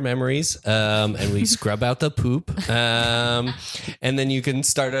into your memories and we scrub out the poop. And then you can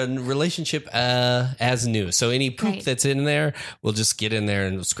start a relationship as new. So any poop Great. that's in there, we'll just get in there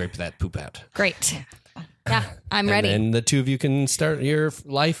and we'll scrape that poop out. Great. Yeah, I'm ready. And the two of you can start your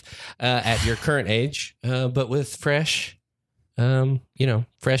life at your current age, but with fresh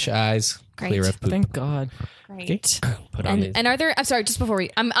eyes, Great. clear of poop. Thank God. Great. Put on these. And are there, I'm sorry, just before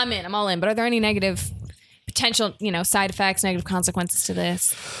I'm all in, but are there any negative potential, side effects, negative consequences to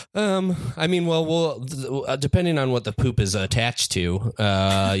this? We'll depending on what the poop is attached to,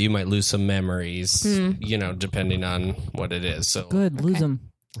 you might lose some memories, depending on what it is. So Good. Lose them.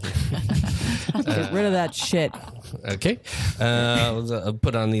 Get rid of that shit. okay. I'll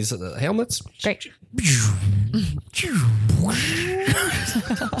put on these helmets. Great.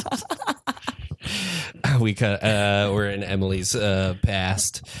 We cut. We're in Emily's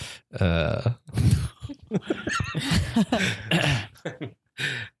past.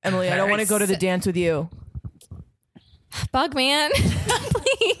 Emily, I don't want to go to the dance with you. Bugman,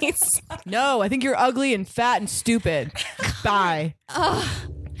 please. No, I think you're ugly and fat and stupid. Bye.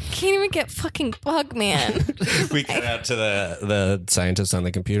 Can't even get fucking Bugman. We cut out to the scientist on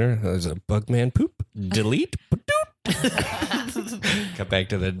the computer. There's a Bugman poop. Delete. Cut back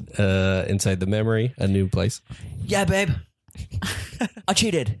to the inside the memory, a new place. Yeah, babe. I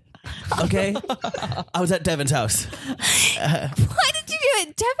cheated. Okay? I was at Devin's house. Why did you do it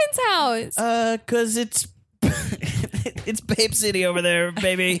at Devin's house? Because it's Babe City over there,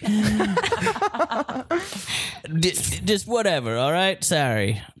 baby. Just whatever, all right?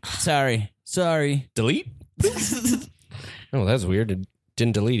 Sorry. Delete. Oh, that's weird. It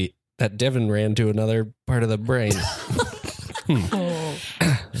didn't delete it. That Devin ran to another part of the brain.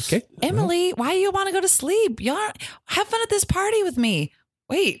 Okay. Emily, why do you want to go to sleep? You have fun at this party with me.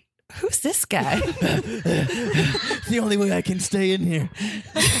 Wait, who's this guy? The only way I can stay in here.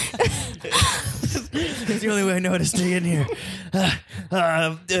 It's the only way I know how to stay in here.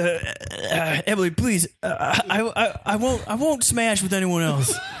 Emily, please. I won't smash with anyone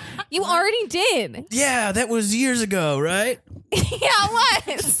else. You already did. Yeah, that was years ago, right? Yeah,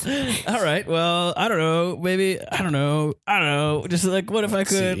 it was. All right. Well, I don't know. Maybe I don't know. Just like, what if I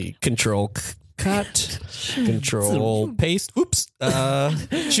could? See. Control cut. Control paste. Oops.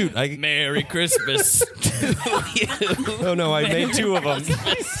 Shoot. Merry Christmas to you. Oh no, I made two of them.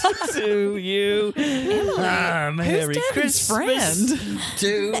 To you. Merry Devin's Christmas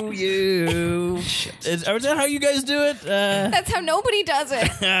to you. Is that how you guys do it? That's how nobody does it.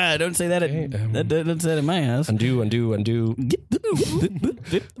 Don't say that. Don't say that in my house. Undo.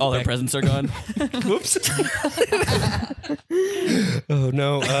 All our presents are gone. Whoops. Oh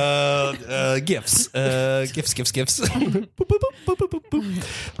no. Gifts. Gifts.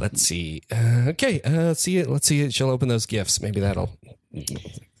 Let's see. Okay. Let's see it. She'll open those gifts. Maybe that'll.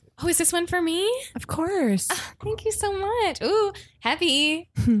 Oh, is this one for me? Of course. Thank you so much. Ooh, heavy.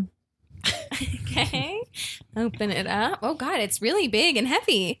 Okay. Open it up. Oh God, it's really big and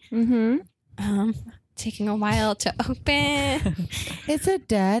heavy. Mm-hmm. Taking a while to open. It's a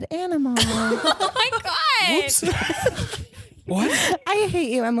dead animal. Oh my God. Whoops. What? I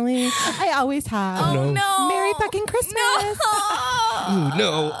hate you, Emily. I always have. Oh no. Merry fucking Christmas. No. Ooh,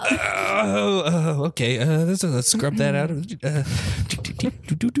 no. Okay. Let's scrub that out.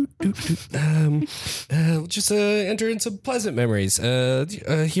 Just enter in some pleasant memories.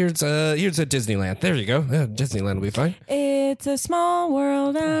 Here's a Disneyland. There you go. Disneyland will be fine. It's a small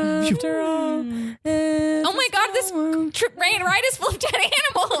world after all. Oh my God, this ride is full of dead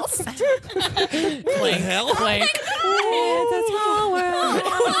animals. Clank. Hell? Clank. It's a small world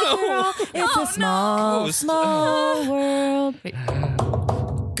after all. It's a small world.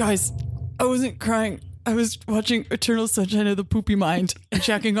 Guys, I wasn't crying. I was watching Eternal Sunshine of the Poopy Mind and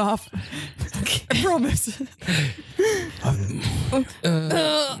jacking off. I promise.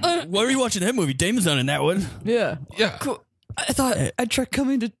 Why are you watching that movie? Damon's not in that one. Yeah. Yeah. Cool. I thought I'd try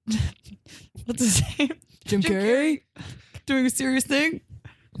coming to what's his name? Jim Carrey doing a serious thing.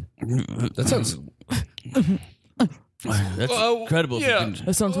 That sounds. That's incredible. if you yeah. can-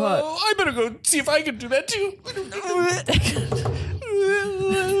 That sounds hot. I better go see if I can do that too.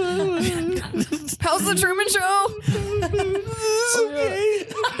 How's the Truman Show? Okay.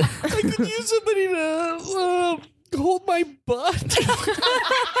 I could use somebody to hold my butt.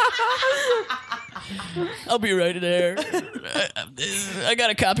 I'll be right there. I got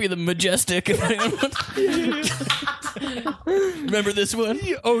a copy of the Majestic. If anyone wants- Remember this one?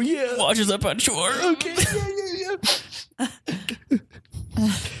 Oh yeah. Washes up on shore. Okay.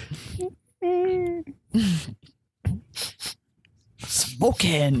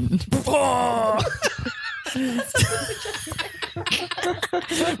 Smoking.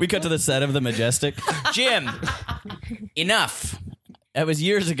 We cut to the set of the Majestic. Jim, enough. That was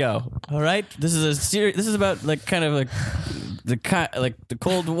years ago. All right, this is a series. This is about like kind of like the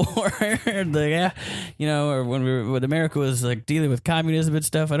Cold War, or when America was like dealing with communism and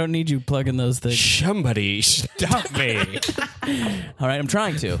stuff. I don't need you plugging those things. Somebody stop me. All right, I'm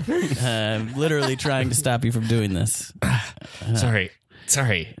trying to. I'm literally trying to stop you from doing this. Sorry. It's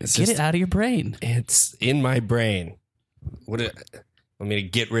Get just, it out of your brain. It's in my brain. Want me to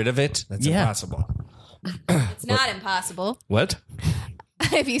get rid of it? That's Yeah. impossible. It's not impossible. What?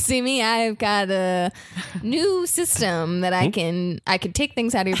 If you see me, I've got a new system that I could take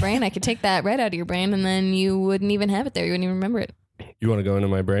things out of your brain. I could take that red out of your brain, and then you wouldn't even have it there. You wouldn't even remember it. You want to go into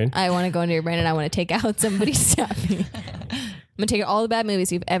my brain? I want to go into your brain, and I want to take out somebody's stuff. I'm gonna take out all the bad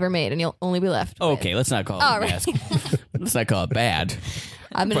movies you've ever made, and you'll only be left. with- Okay, let's not call it All bad. right. Let's not call it bad.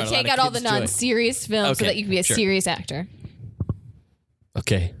 I'm gonna Brought a lot take of out all the kids' joy. non-serious films so Okay, that you can be a sure. serious actor.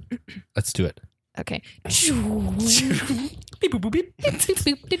 Okay. Let's do it. Okay.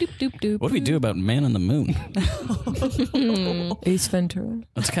 What do we do about Man on the Moon? Ace Ventura.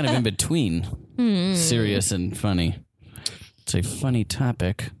 It's kind of in between serious and funny. It's a funny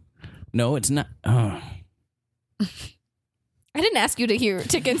topic. No, it's not. Oh. I didn't ask you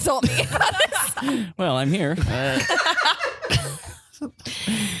to consult me. Well, I'm here.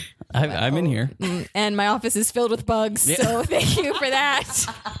 I'm in here. And my office is filled with bugs, so thank you for that.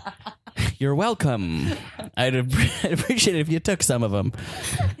 You're welcome. I'd appreciate it if you took some of them.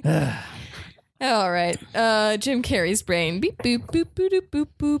 All right. Jim Carrey's brain. Beep, boop, boop, boop, doop, boop,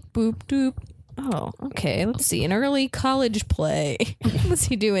 boop, boop, doop. Oh, okay. Let's see. An early college play. What's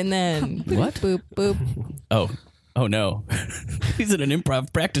he doing then? Boop, What? Boop, boop. Oh no. He's in an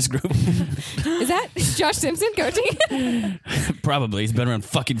improv practice group. Is that Josh Simpson coaching? Probably. He's been around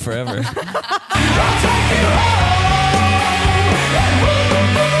fucking forever.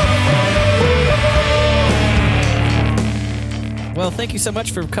 Well, thank you so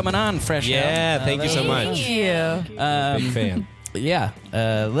much for coming on, Fresh Hell. Yeah, thank you so much. Big fan. Yeah.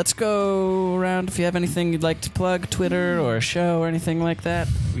 Let's go around. If you have anything you'd like to plug, Twitter or a show or anything like that,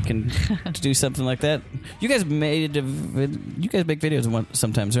 we can do something like that. You guys make videos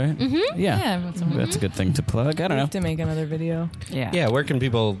sometimes, right? Mm-hmm. Yeah. That's a good thing to plug. I don't I know. have to make another video. Yeah, where can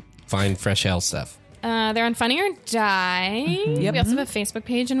people find Fresh Hell stuff? They're on Funny or Die. Yep. We also have a Facebook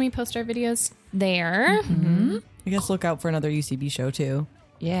page, and we post our videos there. I guess look out for another UCB show too.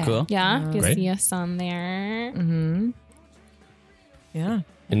 Yeah. Cool. Yeah. You'll Great. see us on there. Yeah.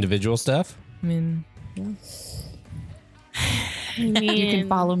 Individual stuff? I mean, You can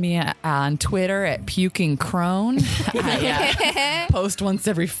follow me on Twitter at Puking Crone. I post once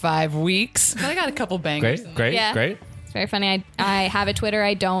every 5 weeks. But I got a couple bangers. Great. Yeah. It's very funny. I have a Twitter.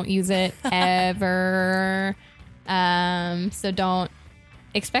 I don't use it ever. So don't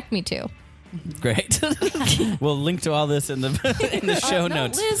expect me to. Great. We'll link to all this in the show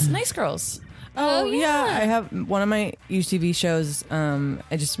notes. Liz, Nice Girls. Oh yeah, I have one of my UCB shows.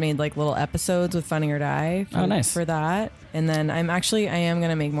 I just made like little episodes with Funny or Die. Oh, nice. For that, and then I am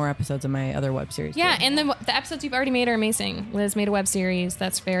gonna make more episodes of my other web series. Yeah, too. and the episodes you've already made are amazing. Liz made a web series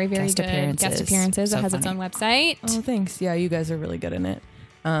that's very, very Guest good. appearances. Guest appearances. So It has its funny. own website. Oh, thanks. Yeah, you guys are really good in it.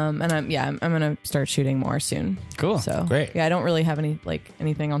 And I'm gonna start shooting more soon. Cool. So Great. Yeah, I don't really have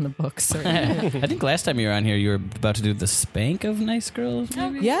anything on the books. Or anything. I think last time you were on here, you were about to do the spank of Nice Girls.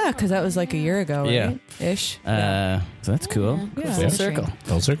 Maybe? Yeah, because that was like a year ago, right? Yeah. Ish. So that's cool. Yeah. Full circle.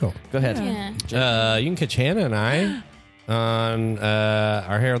 Full circle. Go ahead. Yeah. You can catch Hannah and I on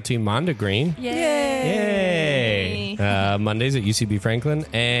our Herald Team Monda Green. Yay! Yay! Mondays at UCB Franklin.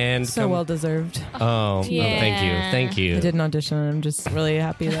 And So well deserved. Thank you. I did an audition. And I'm just really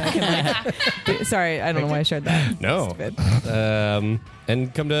happy that I can. Sorry, I don't know why I shared that. No.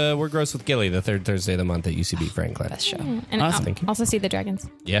 And come to We're Gross with Gilly the third Thursday of the month at UCB Franklin. Best show. And Awesome. Thank you. also see the dragons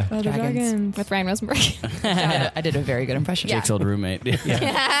Yeah. Oh, the Dragons. dragons. with Ryan Rosenberg. I did a very good impression. Yeah. Jake's old roommate.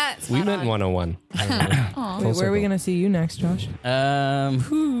 Yeah, We met in 101. Wait, where are we going to see you next, Josh?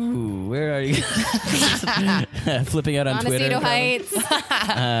 Where are you? Flipping out on Twitter. Montecito Heights.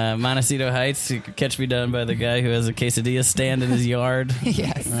 Montecito Heights. You can catch me down by the guy who has a quesadilla stand in his yard.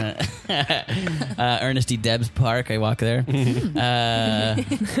 Yes. Ernest E. Debs Park. I walk there.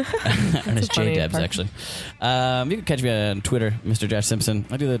 Ernest J. funny Debs, park. actually. You can catch me on Twitter, Mr. Josh Simpson.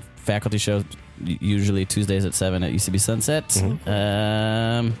 I do the faculty show usually Tuesdays at 7 at UCB Sunset.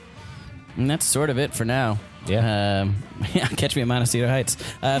 And that's sort of it for now. Yeah. Catch me at Montecito Heights.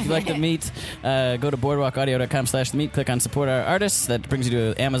 If you'd like to meet, go to boardwalkaudio.com/meet. Click on support our artists. That brings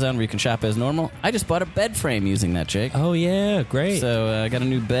you to Amazon where you can shop as normal. I just bought a bed frame using that, Jake. Oh, yeah. Great. So I got a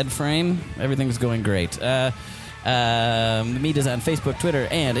new bed frame. Everything's going great. The Meet is on Facebook, Twitter,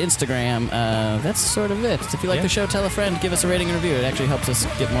 and Instagram. That's sort of it. If you like the show, tell a friend. Give us a rating and review. It actually helps us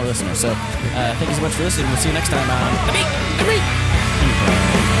get more listeners. So thank you so much for listening. We'll see you next time on The Meet. The Meet.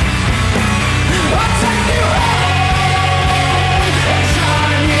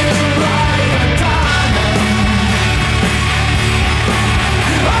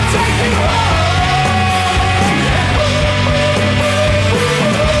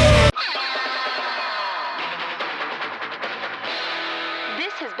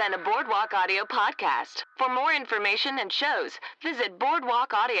 This has been a Boardwalk Audio podcast. For more information and shows, visit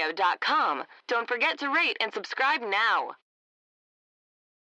boardwalkaudio.com. Don't forget to rate and subscribe now.